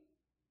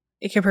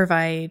 It can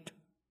provide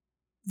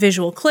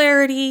visual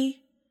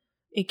clarity.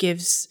 It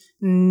gives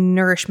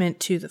nourishment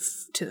to the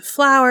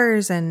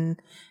flowers and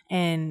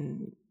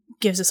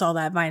gives us all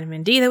that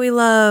vitamin D that we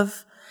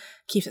love.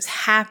 Keeps us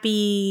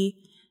happy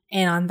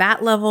And on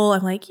that level,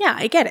 I'm like, yeah,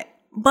 I get it.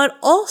 But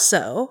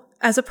also,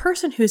 as a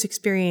person who's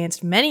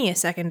experienced many a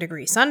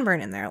second-degree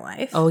sunburn in their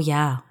life, Oh,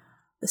 yeah.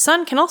 the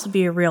sun can also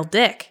be a real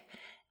dick.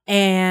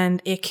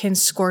 And it can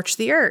scorch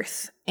the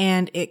earth.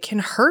 And it can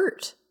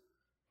hurt.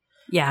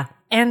 Yeah.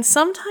 And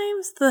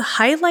sometimes the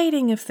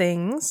highlighting of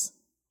things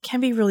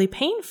can be really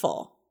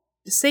painful.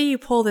 Say you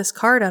pull this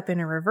card up in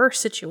a reverse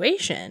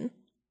situation,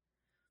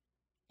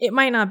 it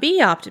might not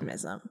be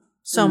optimism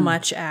so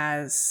much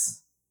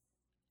as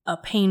a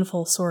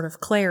painful sort of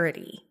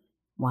clarity.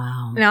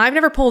 Wow. Now, I've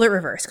never pulled it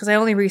reverse because I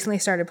only recently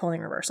started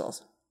pulling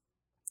reversals.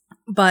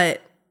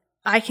 But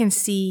I can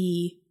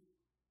see,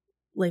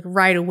 like,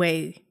 right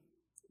away,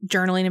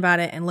 journaling about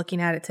it and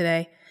looking at it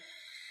today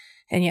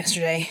and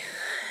yesterday,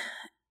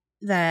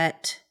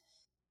 that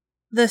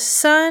the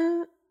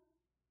sun,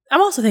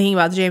 I'm also thinking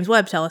about the James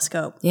Webb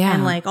Telescope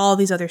and like all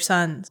these other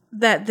suns,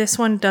 that this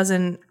one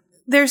doesn't,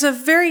 it's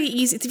very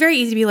easy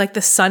to be like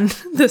the sun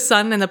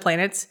and the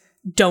planets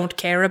don't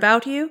care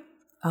about you.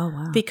 Oh,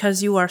 wow.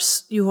 Because you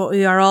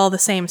are all the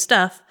same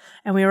stuff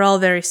and we are all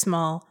very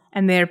small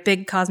and they're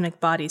big cosmic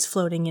bodies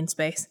floating in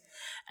space.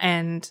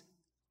 And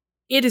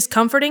it is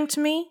comforting to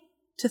me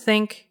to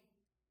think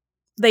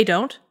they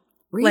don't.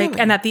 Really? Like,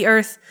 and that the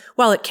earth,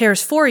 while it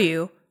cares for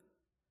you,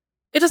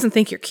 it doesn't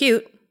think you're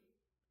cute.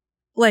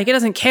 Like, it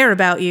doesn't care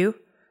about you.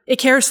 It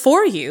cares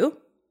for you.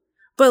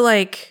 But,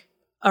 like,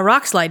 a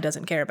rock slide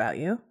doesn't care about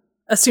you.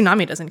 A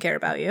tsunami doesn't care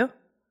about you.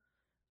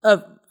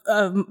 A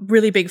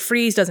really big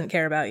freeze doesn't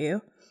care about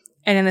you.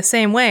 And in the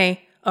same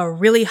way, a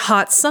really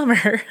hot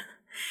summer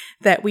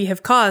that we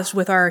have caused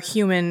with our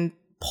human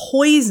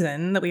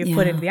poison that we have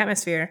put into the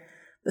atmosphere,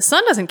 the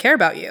sun doesn't care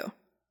about you.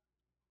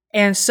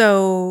 And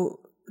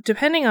so,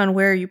 depending on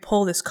where you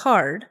pull this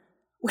card,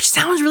 which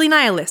sounds really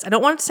nihilist. I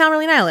don't want it to sound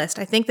really nihilist.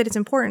 I think that it's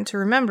important to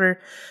remember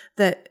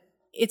that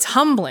it's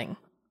humbling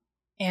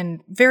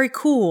and very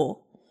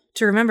cool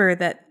to remember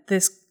that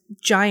this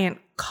giant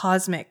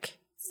cosmic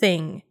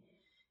thing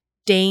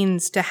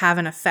deigns to have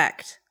an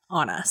effect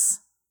on us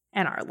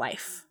and our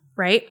life,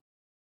 right?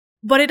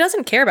 But it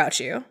doesn't care about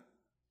you,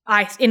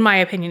 in my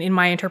opinion, in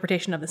my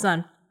interpretation of the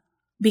sun,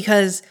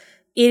 because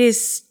it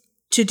is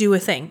to do a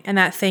thing, and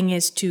that thing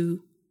is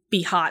to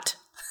be hot.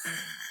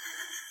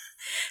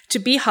 To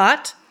be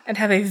hot and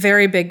have a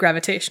very big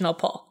gravitational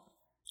pull.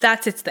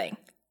 That's its thing.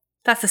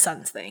 That's the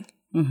sun's thing,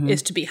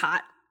 is to be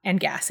hot and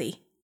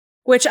gassy,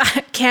 which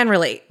I can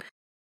relate.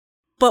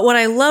 But what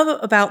I love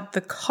about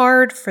the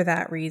card for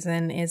that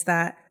reason is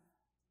that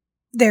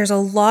there's a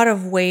lot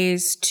of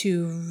ways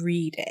to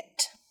read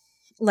it.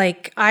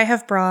 Like, I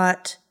have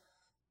brought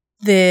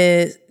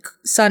the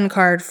sun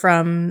card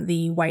from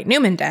the White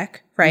Newman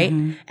deck, right?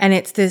 And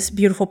it's this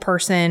beautiful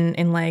person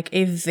in like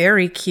a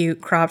very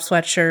cute cropped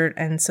sweatshirt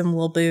and some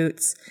little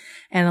boots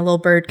and a little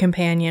bird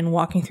companion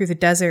walking through the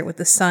desert with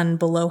the sun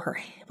below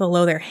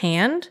their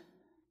hand,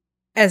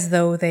 as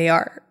though they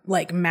are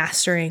like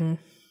mastering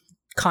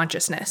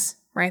consciousness,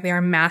 right? They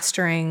are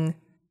mastering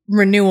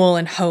renewal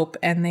and hope,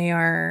 and they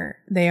are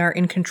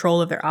in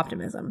control of their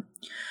optimism.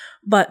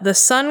 But the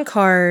sun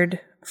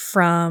card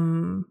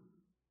from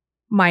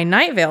my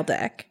Night Vale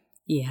deck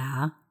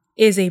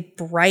is a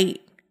bright,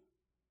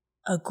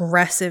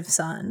 aggressive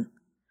sun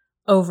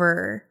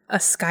over a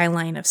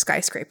skyline of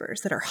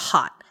skyscrapers that are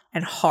hot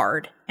and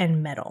hard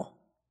and metal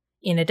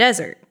in a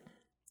desert.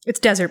 It's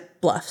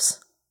desert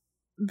bluffs.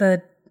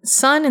 The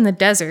sun in the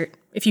desert,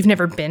 if you've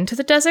never been to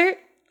the desert,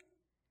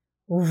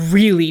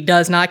 really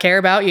does not care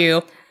about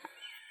you.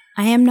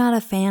 I am not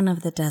a fan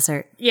of the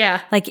desert.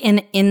 Yeah. Like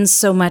in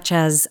so much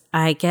as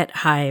I get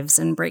hives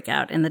and break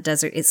out in the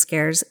desert, it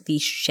scares the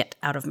shit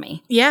out of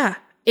me. Yeah.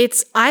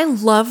 I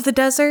love the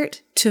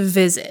desert to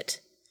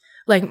visit.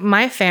 Like,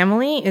 my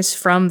family is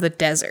from the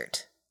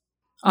desert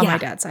on my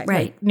dad's side.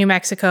 Right. Like, New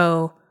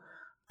Mexico,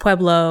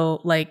 Pueblo,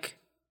 like,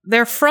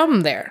 they're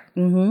from there.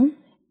 Mm-hmm.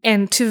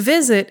 And to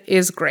visit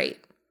is great.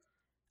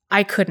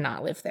 I could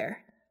not live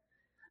there.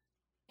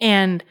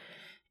 And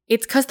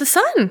it's because the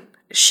sun,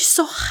 she's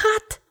so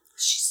hot.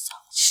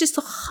 She's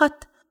so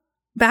hot.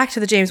 Back to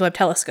the James Webb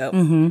Telescope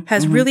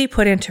has really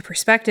put into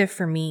perspective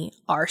for me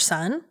our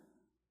sun.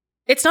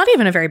 It's not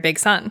even a very big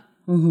sun.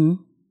 Mm-hmm.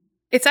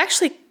 It's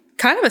actually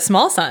kind of a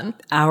small sun.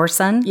 Our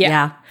sun?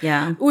 Yeah.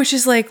 Which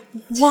is like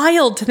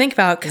wild to think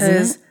about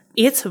because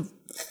it's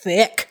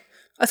thick.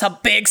 That's a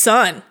big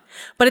sun.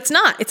 But it's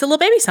not. It's a little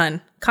baby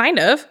sun, kind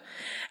of.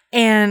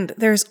 And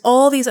there's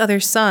all these other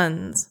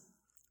suns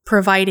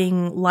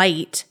providing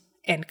light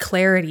and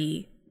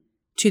clarity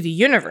to the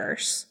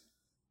universe.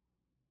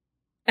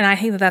 And I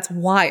think that that's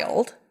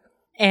wild.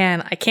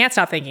 And I can't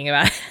stop thinking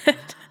about it.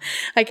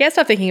 I can't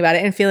stop thinking about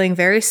it and feeling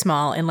very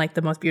small in like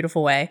the most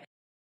beautiful way.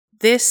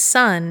 This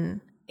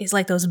sun is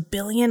like those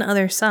billion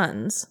other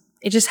suns.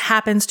 It just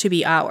happens to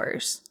be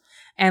ours.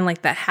 And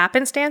like the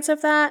happenstance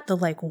of that, the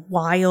like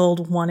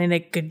wild 1 in a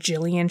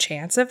gajillion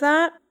chance of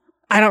that,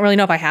 I don't really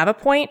know if I have a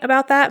point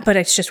about that, but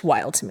it's just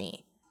wild to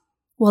me.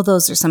 Well,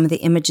 those are some of the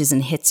images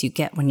and hits you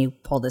get when you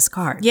pull this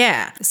card.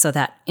 Yeah. So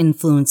that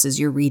influences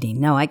your reading.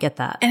 No, I get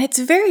that. And it's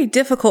very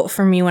difficult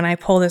for me when I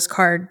pull this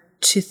card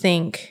to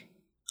think,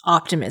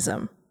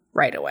 optimism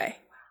right away.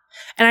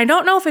 And I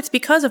don't know if it's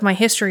because of my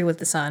history with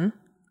the sun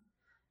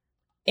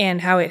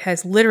and how it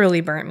has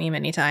literally burnt me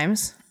many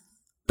times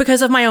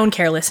because of my own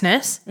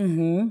carelessness.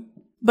 Mm-hmm.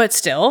 But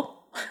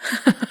still,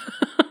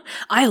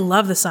 I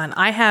love the sun.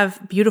 I have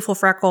beautiful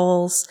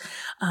freckles.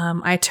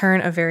 I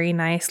turn a very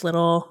nice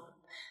little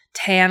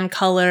tan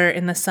color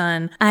in the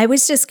sun. I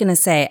was just going to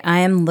say, I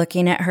am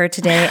looking at her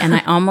today and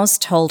I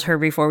almost told her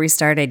before we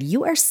started,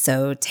 you are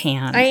so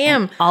tan. I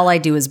am. And all I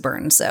do is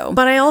burn, so.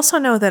 But I also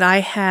know that I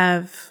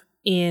have,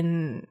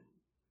 in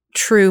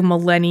true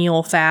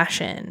millennial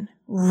fashion,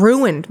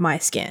 ruined my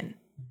skin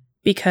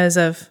because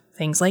of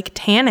things like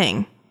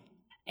tanning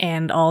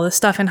and all the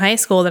stuff in high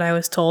school that I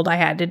was told I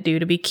had to do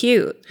to be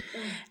cute.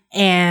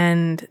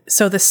 And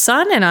so the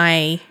sun and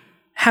I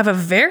have a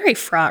very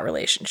fraught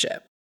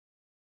relationship.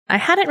 I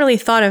hadn't really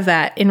thought of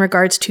that in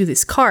regards to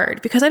this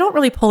card because I don't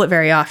really pull it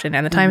very often.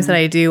 And the times that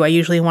I do, I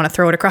usually want to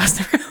throw it across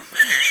the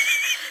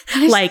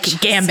room. Like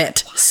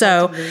Gambit.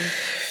 So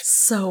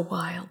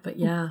wild, but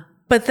yeah.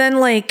 But then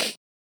like,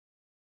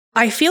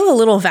 I feel a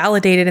little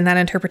validated in that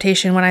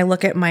interpretation when I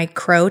look at my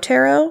Crow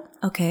Tarot.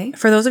 Okay.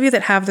 For those of you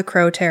that have the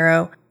Crow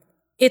Tarot,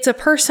 it's a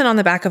person on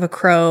the back of a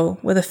crow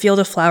with a field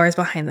of flowers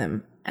behind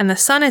them. And the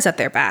sun is at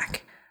their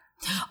back.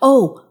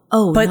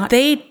 But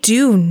they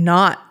do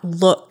not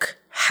look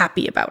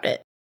happy about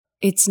it.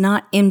 It's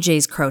not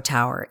MJ's Crow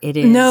Tower. It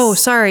is. No,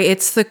 sorry.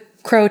 It's the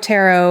Crow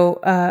Tarot,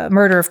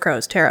 Murder of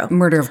Crows Tarot.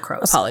 Murder of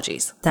Crows.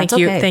 Apologies. That's Thank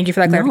you. okay. Thank you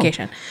for that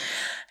clarification. No.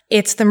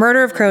 It's the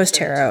Murder of Crows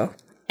Tarot.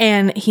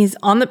 And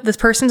this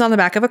person's on the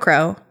back of a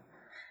crow.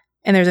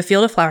 And there's a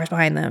field of flowers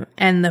behind them.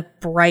 And the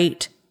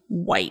bright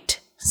white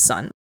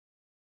sun.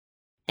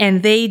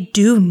 And they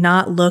do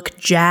not look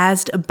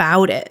jazzed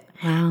about it.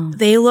 Wow.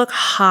 They look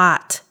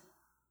hot.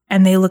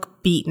 And they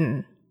look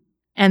beaten.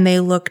 And they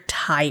look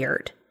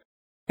tired.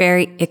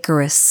 Very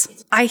Icarus.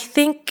 I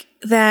think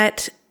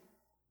that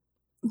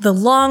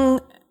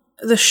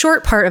the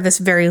short part of this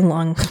very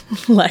long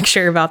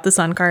lecture about the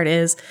sun card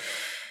is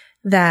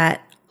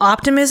that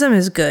optimism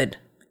is good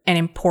and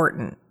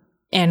important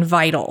and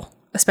vital,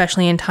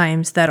 especially in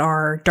times that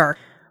are dark.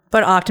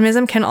 But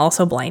optimism can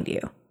also blind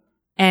you.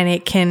 And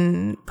it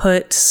can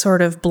put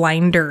sort of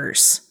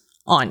blinders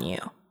on you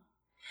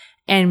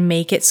and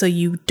make it so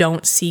you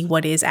don't see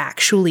what is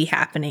actually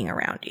happening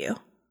around you.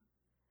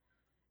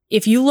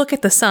 If you look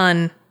at the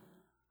sun,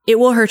 it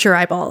will hurt your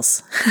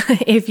eyeballs.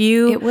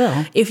 It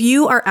will. If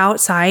you are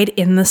outside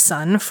in the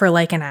sun for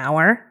like an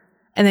hour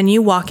and then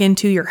you walk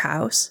into your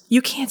house,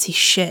 you can't see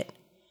shit.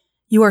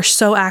 You are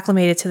so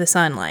acclimated to the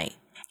sunlight.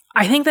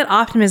 I think that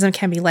optimism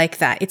can be like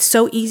that. It's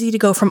so easy to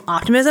go from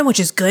optimism, which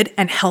is good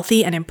and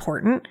healthy and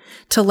important,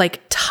 to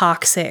like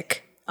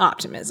toxic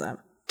optimism,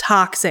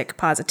 toxic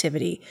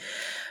positivity.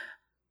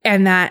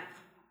 And that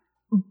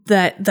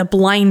the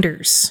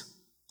blinders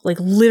like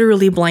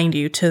literally blind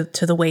you to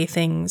the way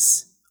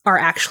things are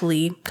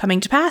actually coming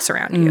to pass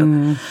around you.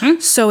 Mm-hmm.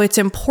 So it's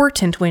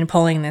important when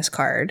pulling this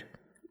card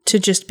to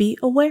just be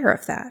aware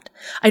of that.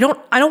 I don't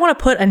want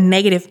to put a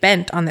negative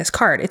bent on this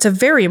card. It's a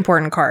very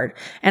important card.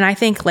 And I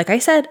think, like I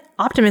said,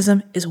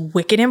 optimism is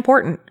wicked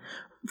important.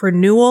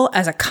 Renewal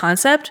as a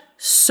concept,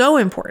 so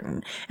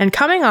important. And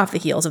coming off the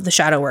heels of the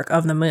shadow work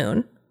of the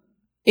moon,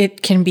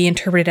 it can be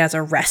interpreted as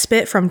a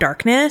respite from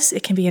darkness.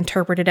 It can be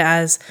interpreted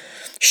as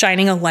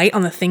shining a light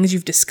on the things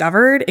you've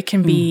discovered. It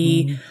can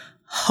be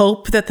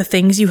hope that the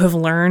things you have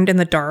learned in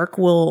the dark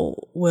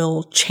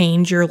will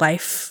change your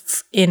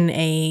life in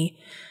a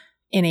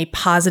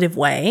positive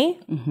way.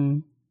 Mm-hmm.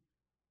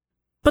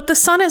 But the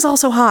sun is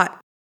also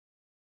hot.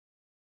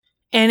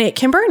 And it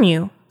can burn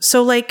you.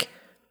 So like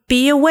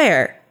be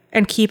aware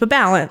and keep a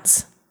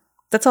balance.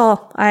 That's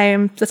all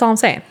I'm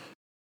saying.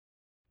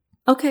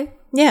 Okay.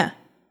 Yeah.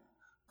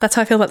 That's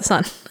how I feel about the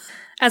sun.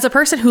 As a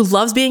person who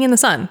loves being in the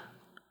sun,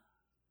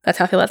 that's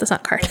how I feel about the sun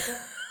card.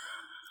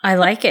 I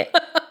like it.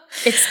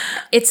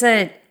 It's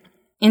a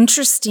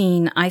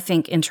interesting, I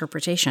think,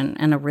 interpretation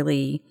and a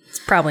really... It's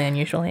probably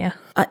unusual, yeah.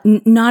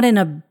 Not in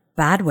a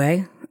bad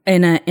way.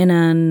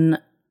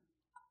 I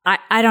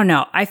don't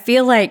know. I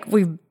feel like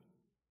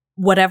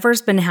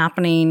whatever's been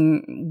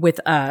happening with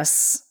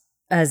us,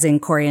 as in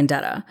Corey and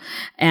Detta,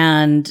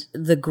 and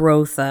the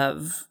growth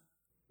of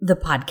the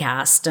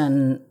podcast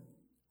and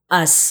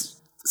us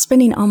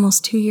spending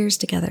almost 2 years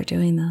together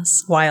doing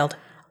this. Wild.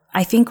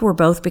 I think we're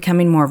both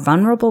becoming more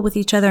vulnerable with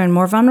each other and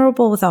more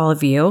vulnerable with all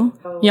of you.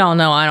 Y'all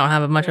know I don't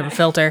have much of a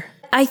filter.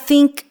 I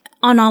think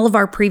on all of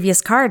our previous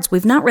cards,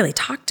 we've not really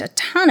talked a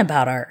ton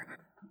about our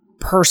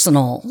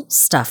personal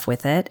stuff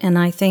with it. And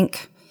I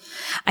think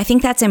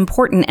that's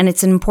important. And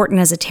it's important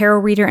as a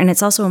tarot reader. And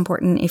it's also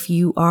important if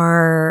you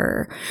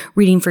are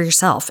reading for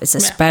yourself. It's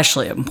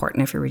especially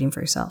important if you're reading for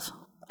yourself.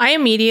 I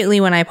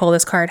immediately, when I pull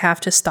this card, have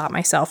to stop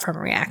myself from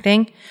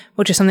reacting,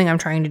 which is something I'm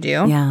trying to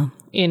do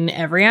in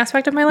every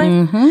aspect of my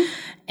life,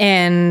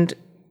 and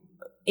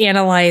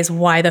analyze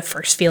why the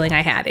first feeling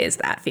I had is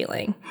that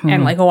feeling,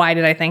 and like, why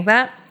did I think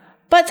that?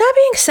 But that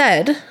being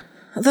said,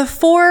 the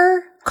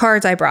 4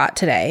 cards I brought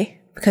today,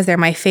 because they're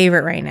my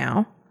favorite right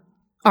now,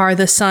 are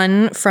the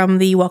Sun from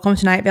the Welcome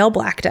to Night Vale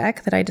Black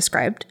deck that I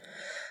described,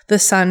 the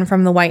Sun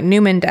from the White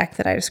Newman deck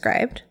that I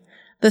described,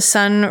 the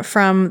Sun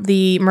from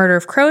the Murder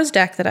of Crows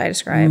deck that I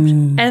described,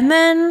 and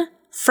then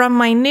from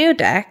my new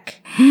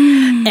deck,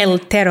 El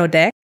Tarot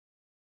deck,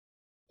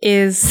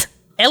 is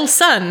El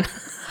Sun,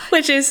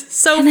 which is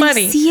so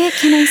funny.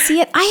 Can I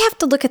see it? I have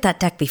to look at that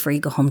deck before you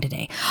go home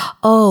today.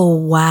 Oh,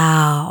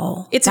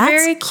 wow. It's That's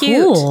very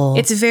cute. cool.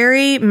 It's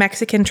very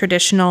Mexican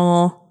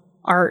traditional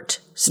art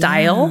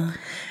style. Yeah.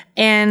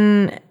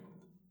 And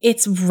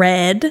it's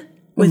red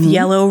with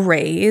yellow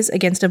rays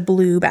against a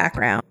blue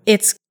background.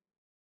 It's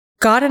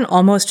got an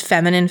almost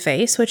feminine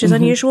face, which is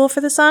unusual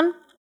for the Sun.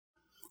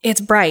 It's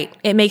bright.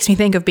 It makes me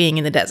think of being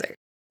in the desert.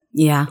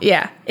 Yeah.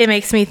 Yeah. It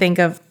makes me think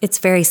of... It's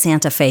very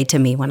Santa Fe to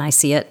me when I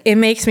see it. It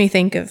makes me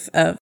think of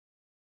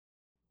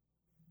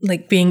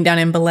like being down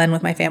in Belen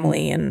with my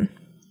family and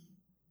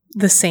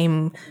the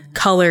same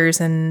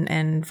colors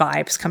and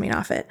vibes coming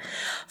off it.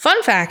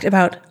 Fun fact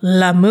about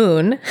La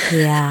Moon,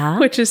 Yeah.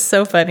 which is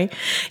so funny,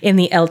 in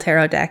the El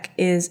Tarot deck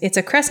is it's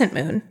a crescent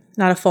moon,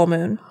 not a full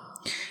moon,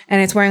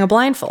 and it's wearing a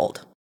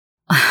blindfold,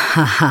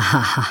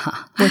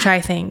 which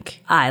I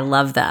think I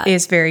love that.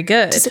 is very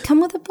good. Does it come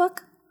with a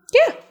book?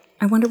 Yeah.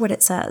 I wonder what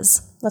it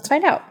says. Let's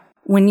find out.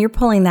 When you're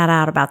pulling that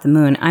out about the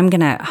moon, I'm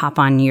going to hop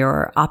on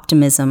your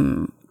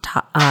optimism,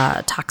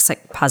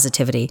 toxic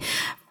positivity.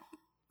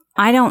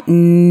 I don't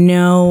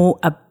know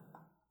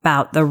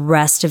about the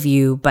rest of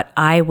you, but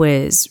I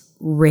was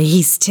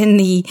raised in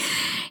the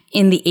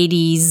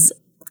 80s.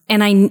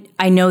 And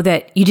I know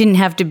that you didn't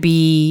have to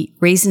be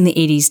raised in the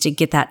 80s to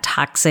get that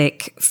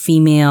toxic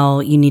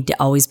female, you need to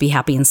always be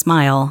happy and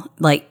smile.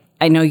 Like,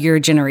 I know your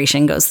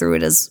generation goes through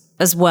it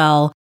as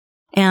well,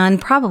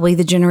 and probably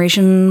the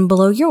generation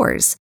below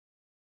yours.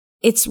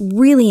 It's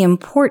really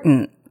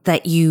important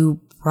that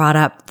you brought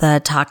up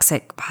the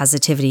toxic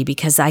positivity,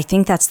 because I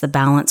think that's the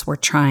balance we're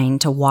trying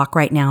to walk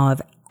right now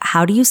of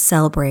how do you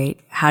celebrate?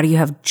 How do you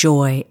have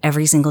joy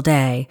every single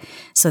day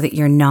so that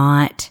you're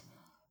not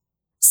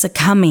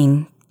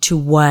succumbing to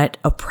what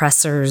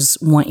oppressors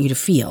want you to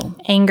feel?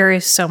 Anger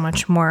is so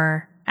much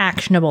more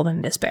actionable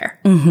than despair.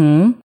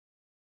 Mm-hmm.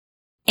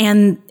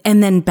 And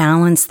then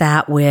balance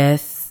that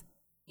with,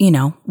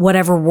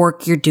 whatever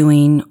work you're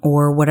doing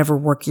or whatever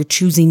work you're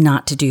choosing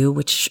not to do,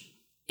 which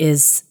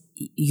is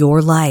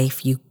your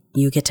life. You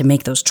get to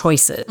make those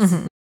choices.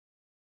 Mm-hmm.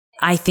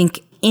 I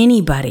think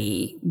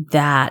anybody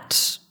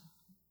that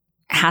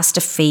has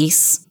to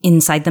face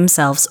inside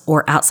themselves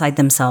or outside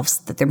themselves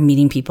that they're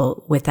meeting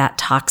people with that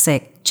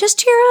toxic, just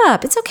cheer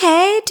up. It's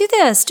okay. Do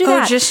this, do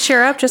that. Just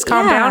cheer up. Just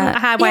calm down.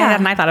 Why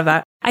hadn't I thought of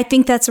that? I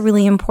think that's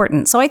really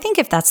important. So I think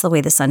if that's the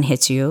way the sun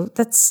hits you,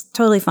 that's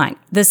totally fine.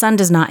 The sun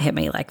does not hit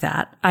me like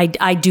that.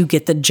 I do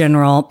get the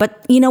general,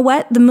 but you know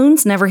what? The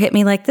moon's never hit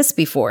me like this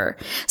before.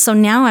 So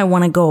now I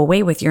want to go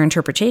away with your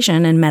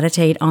interpretation and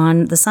meditate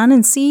on the sun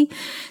and see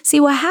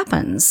what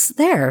happens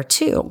there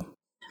too.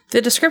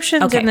 The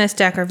descriptions in this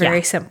deck are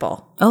very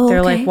simple. Oh, they're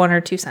okay. like one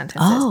or two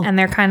sentences. And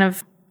they're kind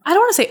of, I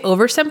don't want to say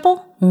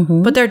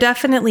oversimple, but they're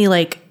definitely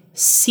like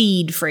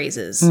seed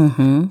phrases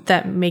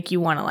that make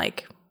you want to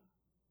like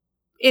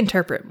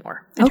interpret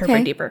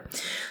deeper.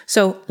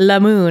 So La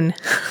Moon,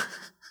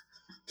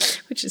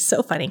 which is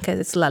so funny because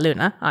it's La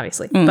Luna,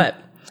 obviously, but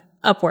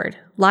upward.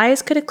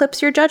 Lies could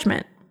eclipse your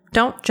judgment.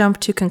 Don't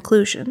jump to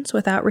conclusions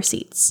without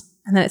receipts.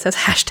 And then it says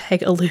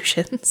hashtag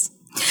illusions.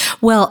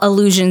 Well,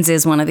 illusions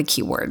is one of the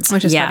key words.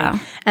 Which is funny.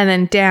 And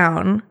then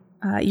down,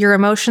 your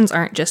emotions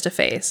aren't just a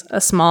phase. A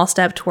small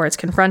step towards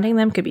confronting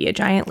them could be a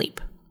giant leap.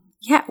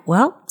 Yeah,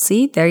 well,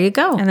 see, there you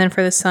go. And then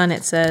for the sun,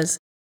 it says,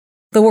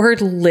 the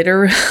world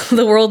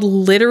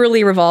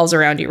literally revolves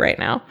around you right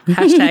now.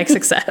 Hashtag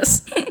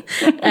success.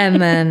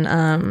 And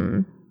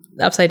then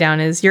upside down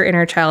is your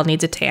inner child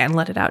needs a tan,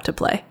 let it out to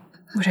play,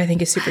 which I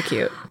think is super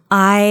cute.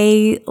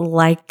 I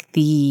like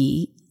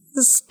the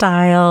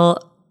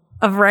style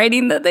of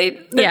writing that they're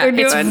doing.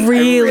 It's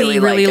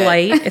really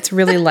light. It's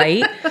really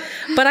light.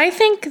 But I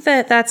think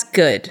that that's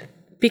good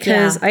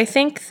because I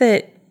think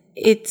that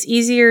it's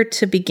easier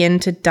to begin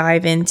to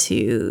dive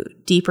into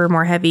deeper,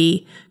 more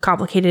heavy,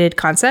 complicated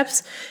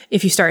concepts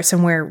if you start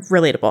somewhere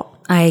relatable.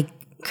 I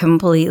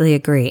completely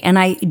agree. And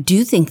I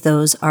do think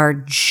those are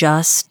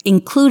just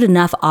include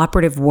enough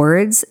operative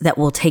words that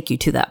will take you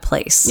to that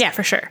place. Yeah,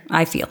 for sure.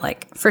 I feel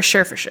like. For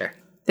sure.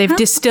 They've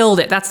distilled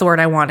it. That's the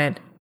word I wanted.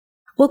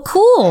 Well,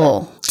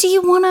 cool. Do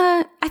you want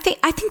to?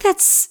 I think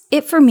that's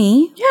it for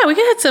me. Yeah, we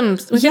can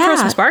throw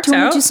some sparks out. Do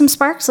you want to do some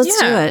sparks? Let's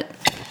do it.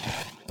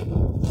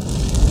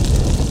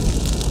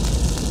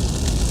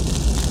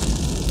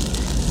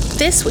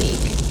 This week,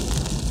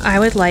 I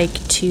would like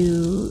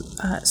to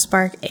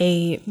spark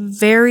a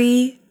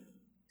very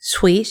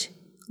sweet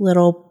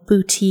little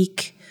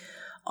boutique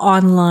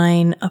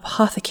online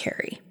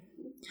apothecary.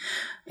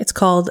 It's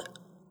called,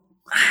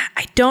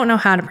 I don't know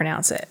how to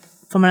pronounce it,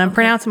 but I'm going to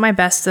pronounce it my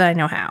best that I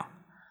know how.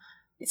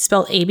 It's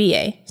spelled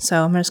ABA,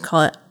 so I'm going to just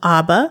call it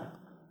Abba.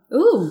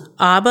 Ooh.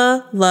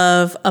 Abba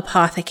Love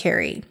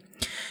Apothecary.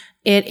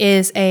 It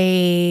is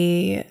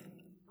a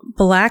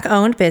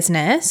Black-owned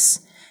business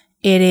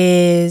It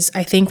is,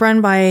 I think,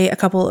 run by a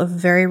couple of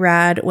very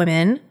rad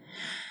women.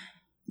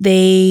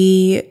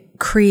 They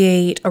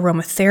create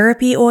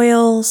aromatherapy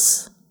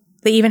oils.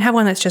 They even have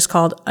one that's just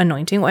called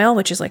anointing oil,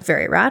 which is like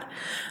very rad.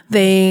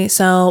 They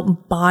sell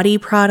body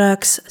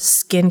products,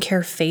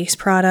 skincare face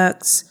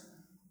products.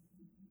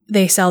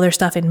 They sell their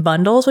stuff in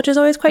bundles, which is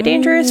always quite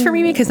dangerous for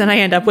me because then I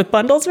end up with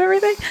bundles of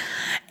everything.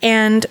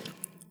 And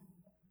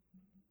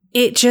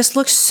it just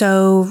looks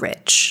so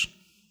rich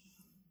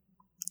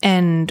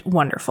and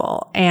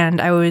wonderful. And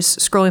I was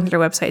scrolling through their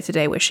website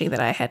today wishing that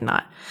I had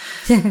not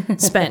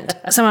spent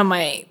some of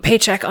my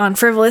paycheck on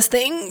frivolous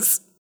things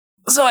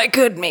so I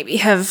could maybe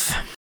have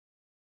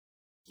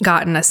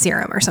gotten a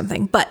serum or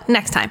something. But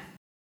next time.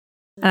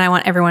 And I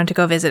want everyone to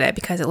go visit it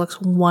because it looks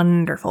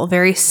wonderful.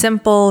 Very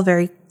simple,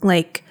 very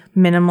like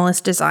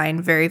minimalist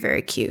design, very,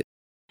 very cute.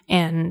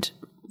 And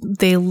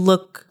they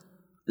look,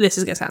 this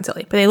is going to sound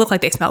silly, but they look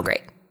like they smell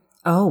great.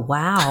 Oh,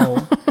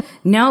 wow.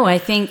 No, I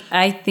think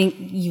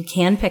you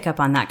can pick up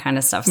on that kind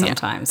of stuff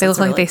sometimes. They That's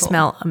look like really they cool.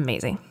 smell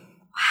amazing.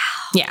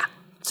 Wow. Yeah.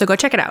 So go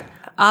check it out.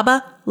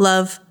 Abba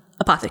Love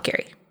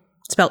Apothecary.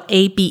 Spelled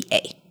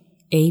ABA.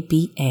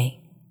 ABA.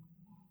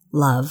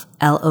 Love.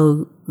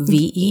 LOVE.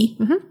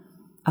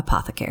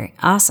 Apothecary.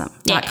 Awesome.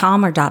 Yeah.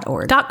 .com or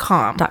 .org?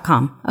 .com.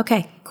 .com.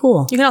 Okay,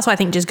 cool. You can also, I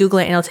think, just Google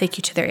it and it'll take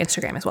you to their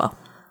Instagram as well.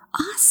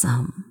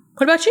 Awesome.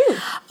 What about you?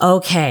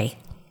 Okay.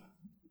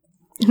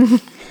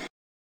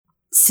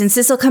 Since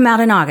this will come out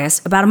in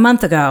August, about a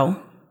month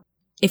ago,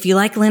 if you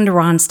like Linda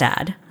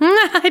Ronstadt.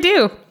 I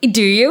do.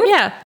 Do you?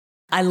 Yeah.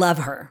 I love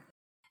her.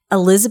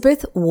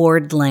 Elizabeth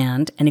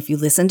Wardland. And if you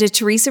listen to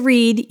Teresa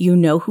Reed, you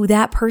know who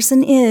that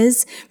person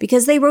is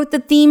because they wrote the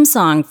theme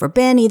song for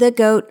Benny the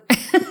Goat.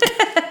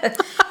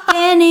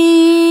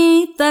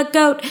 Benny the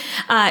Goat.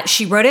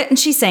 She wrote it and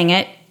she sang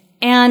it.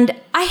 And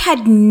I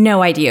had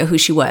no idea who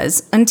she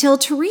was until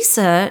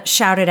Teresa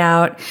shouted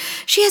out,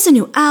 she has a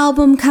new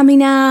album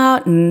coming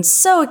out and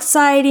so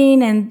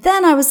exciting. And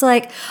then I was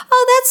like,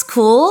 oh, that's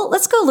cool.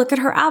 Let's go look at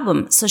her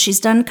album. So she's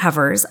done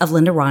covers of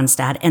Linda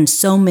Ronstadt and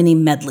so many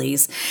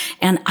medleys.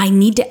 And I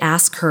need to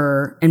ask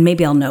her, and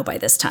maybe I'll know by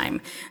this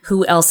time,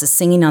 who else is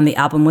singing on the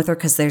album with her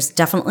because there's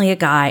definitely a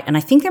guy. And I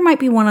think there might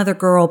be one other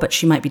girl, but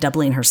she might be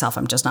doubling herself.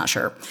 I'm just not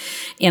sure.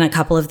 In a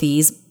couple of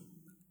these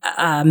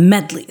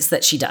medleys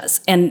that she does.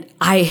 And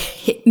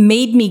it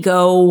made me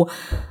go,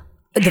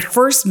 the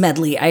first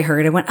medley I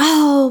heard, I went,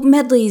 oh,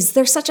 medleys,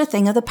 they're such a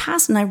thing of the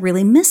past and I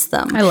really miss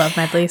them. I love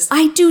medleys.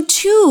 I do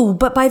too.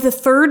 But by the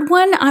third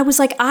one, I was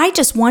like, I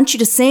just want you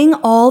to sing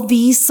all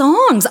these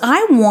songs.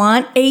 I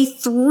want a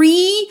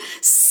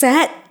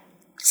 3-set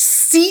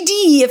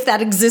CD, if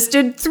that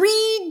existed,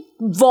 3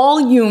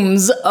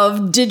 volumes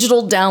of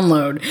digital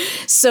download.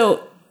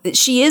 So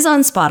she is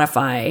on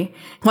Spotify.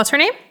 What's her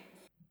name?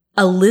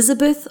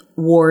 Elizabeth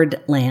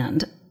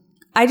Wardland.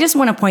 I just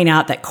want to point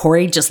out that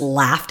Corey just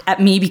laughed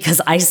at me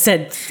because I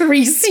said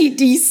 3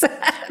 CD sets.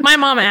 My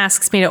mom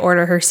asks me to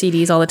order her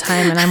CDs all the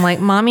time, and I'm like,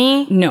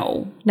 Mommy?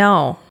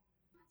 No.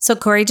 So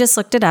Corey just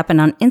looked it up, and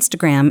on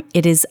Instagram,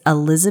 it is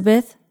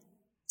Elizabeth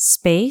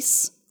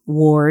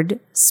Ward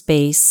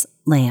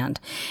Land.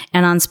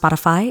 And on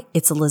Spotify,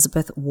 it's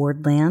Elizabeth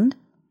Wardland.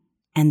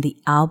 And the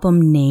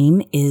album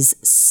name is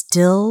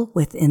Still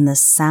Within the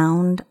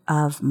Sound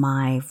of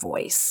My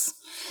Voice.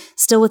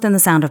 Still Within the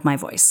Sound of My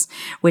Voice,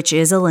 which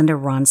is a Linda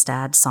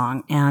Ronstadt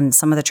song. And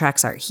some of the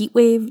tracks are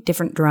Heatwave,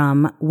 Different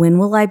Drum, When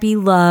Will I Be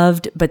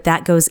Loved? But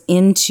that goes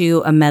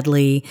into a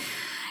medley,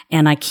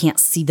 and I can't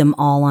see them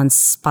all on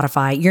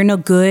Spotify. You're No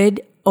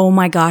Good. Oh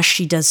my gosh,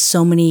 she does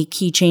so many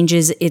key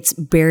changes. It's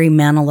Barry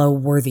Manilow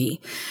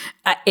worthy.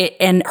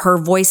 And her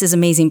voice is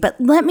amazing. But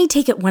let me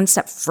take it one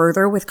step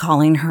further with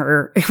calling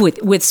her,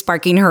 with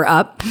sparking her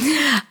up.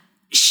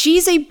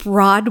 She's a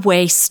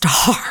Broadway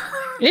star.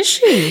 Is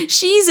she?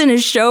 She's in a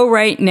show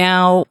right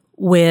now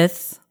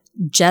with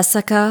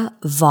Jessica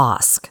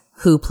Vosk,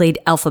 who played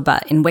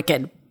Elphaba in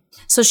Wicked.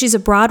 So she's a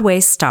Broadway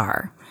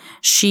star.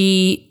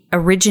 She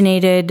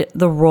originated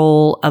the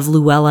role of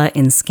Luella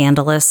in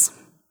Scandalous.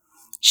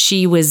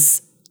 She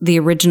was the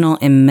original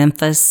in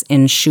Memphis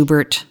in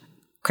Schubert,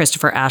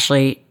 Christopher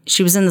Ashley.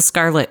 She was in The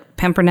Scarlet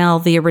Pimpernel,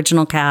 the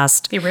original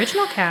cast. The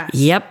original cast?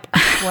 Yep.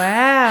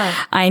 Wow.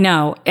 I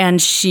know. And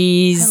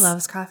I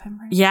love Scarlet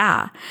Pimpernel.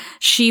 Yeah.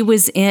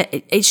 She's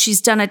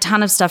done a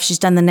ton of stuff. She's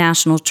done the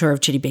national tour of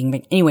Chitty Bang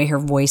Bang. Anyway, her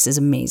voice is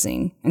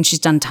amazing. And she's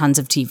done tons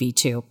of TV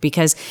too,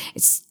 because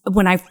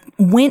when I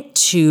went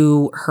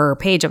to her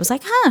page, I was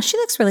like, she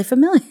looks really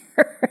familiar.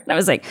 And I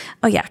was like,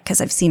 oh yeah,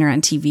 because I've seen her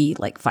on TV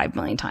like 5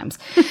 million times.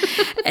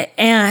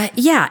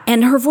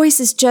 And her voice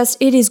is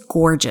it is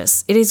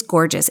gorgeous. It is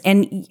gorgeous.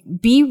 And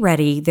be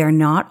ready. They're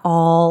not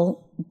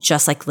all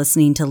just like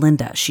listening to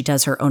Linda. She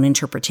does her own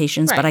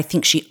interpretations, right. But I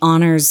think she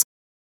honors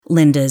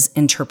Linda's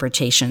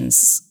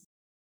interpretations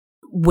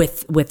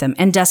with them.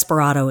 And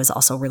Desperado is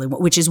also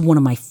which is one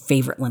of my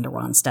favorite Linda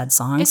Ronstadt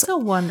songs. It's a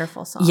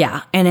wonderful song.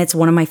 Yeah. And it's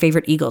one of my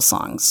favorite Eagles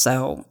songs.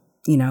 So,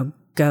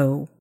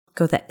 go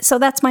that. So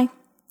that's my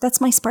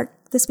spark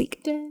this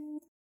week.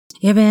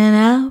 You've been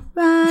out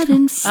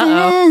riding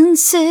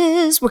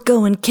fences. We're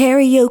going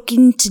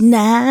karaoke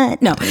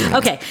tonight. No.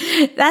 Okay.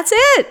 That's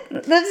it.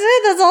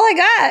 That's all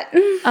I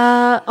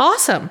got.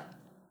 Awesome.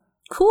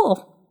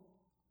 Cool.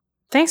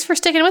 Thanks for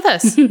sticking with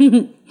us.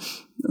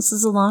 This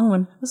is a long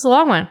one. This is a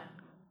long one.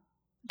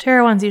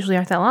 Tarot ones usually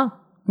aren't that long.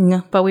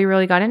 No. But we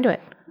really got into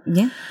it.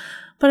 Yeah.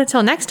 But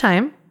until next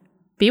time,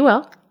 be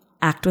well.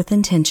 Act with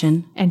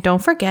intention. And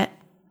don't forget,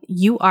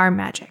 you are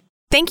magic.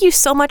 Thank you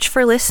so much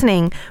for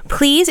listening.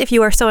 Please, if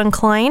you are so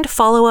inclined,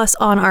 follow us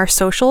on our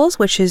socials,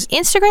 which is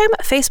Instagram,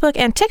 Facebook,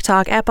 and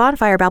TikTok at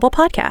Bonfire Babble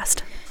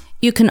Podcast.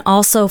 You can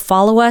also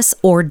follow us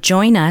or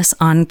join us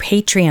on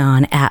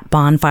Patreon at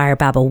Bonfire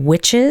Babble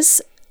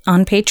Witches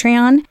on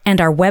Patreon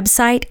and our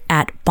website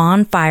at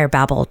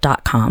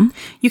bonfirebabble.com.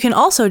 You can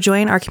also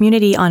join our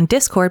community on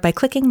Discord by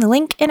clicking the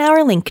link in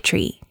our link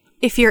tree.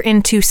 If you're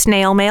into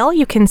snail mail,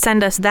 you can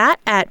send us that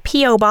at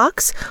P.O.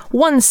 Box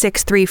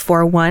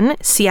 16341,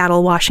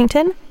 Seattle,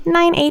 Washington,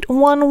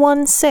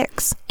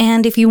 98116.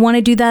 And if you want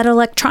to do that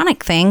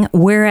electronic thing,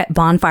 we're at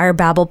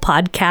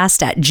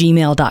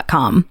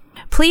bonfirebabblepodcast@gmail.com.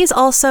 Please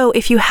also,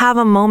 if you have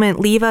a moment,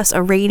 leave us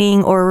a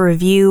rating or a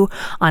review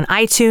on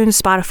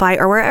iTunes, Spotify,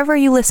 or wherever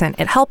you listen.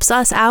 It helps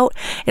us out.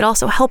 It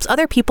also helps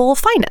other people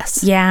find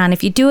us. Yeah, and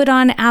if you do it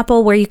on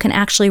Apple where you can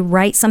actually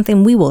write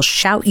something, we will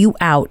shout you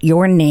out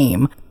your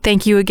name.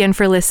 Thank you again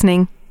for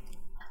listening.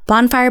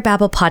 Bonfire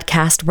Babble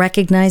Podcast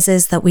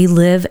recognizes that we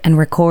live and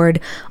record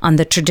on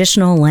the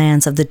traditional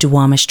lands of the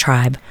Duwamish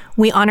tribe.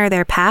 We honor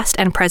their past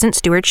and present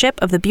stewardship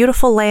of the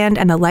beautiful land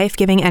and the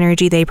life-giving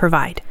energy they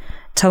provide.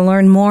 To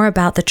learn more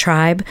about the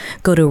tribe,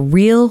 go to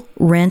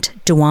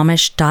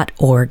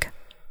realrentduwamish.org.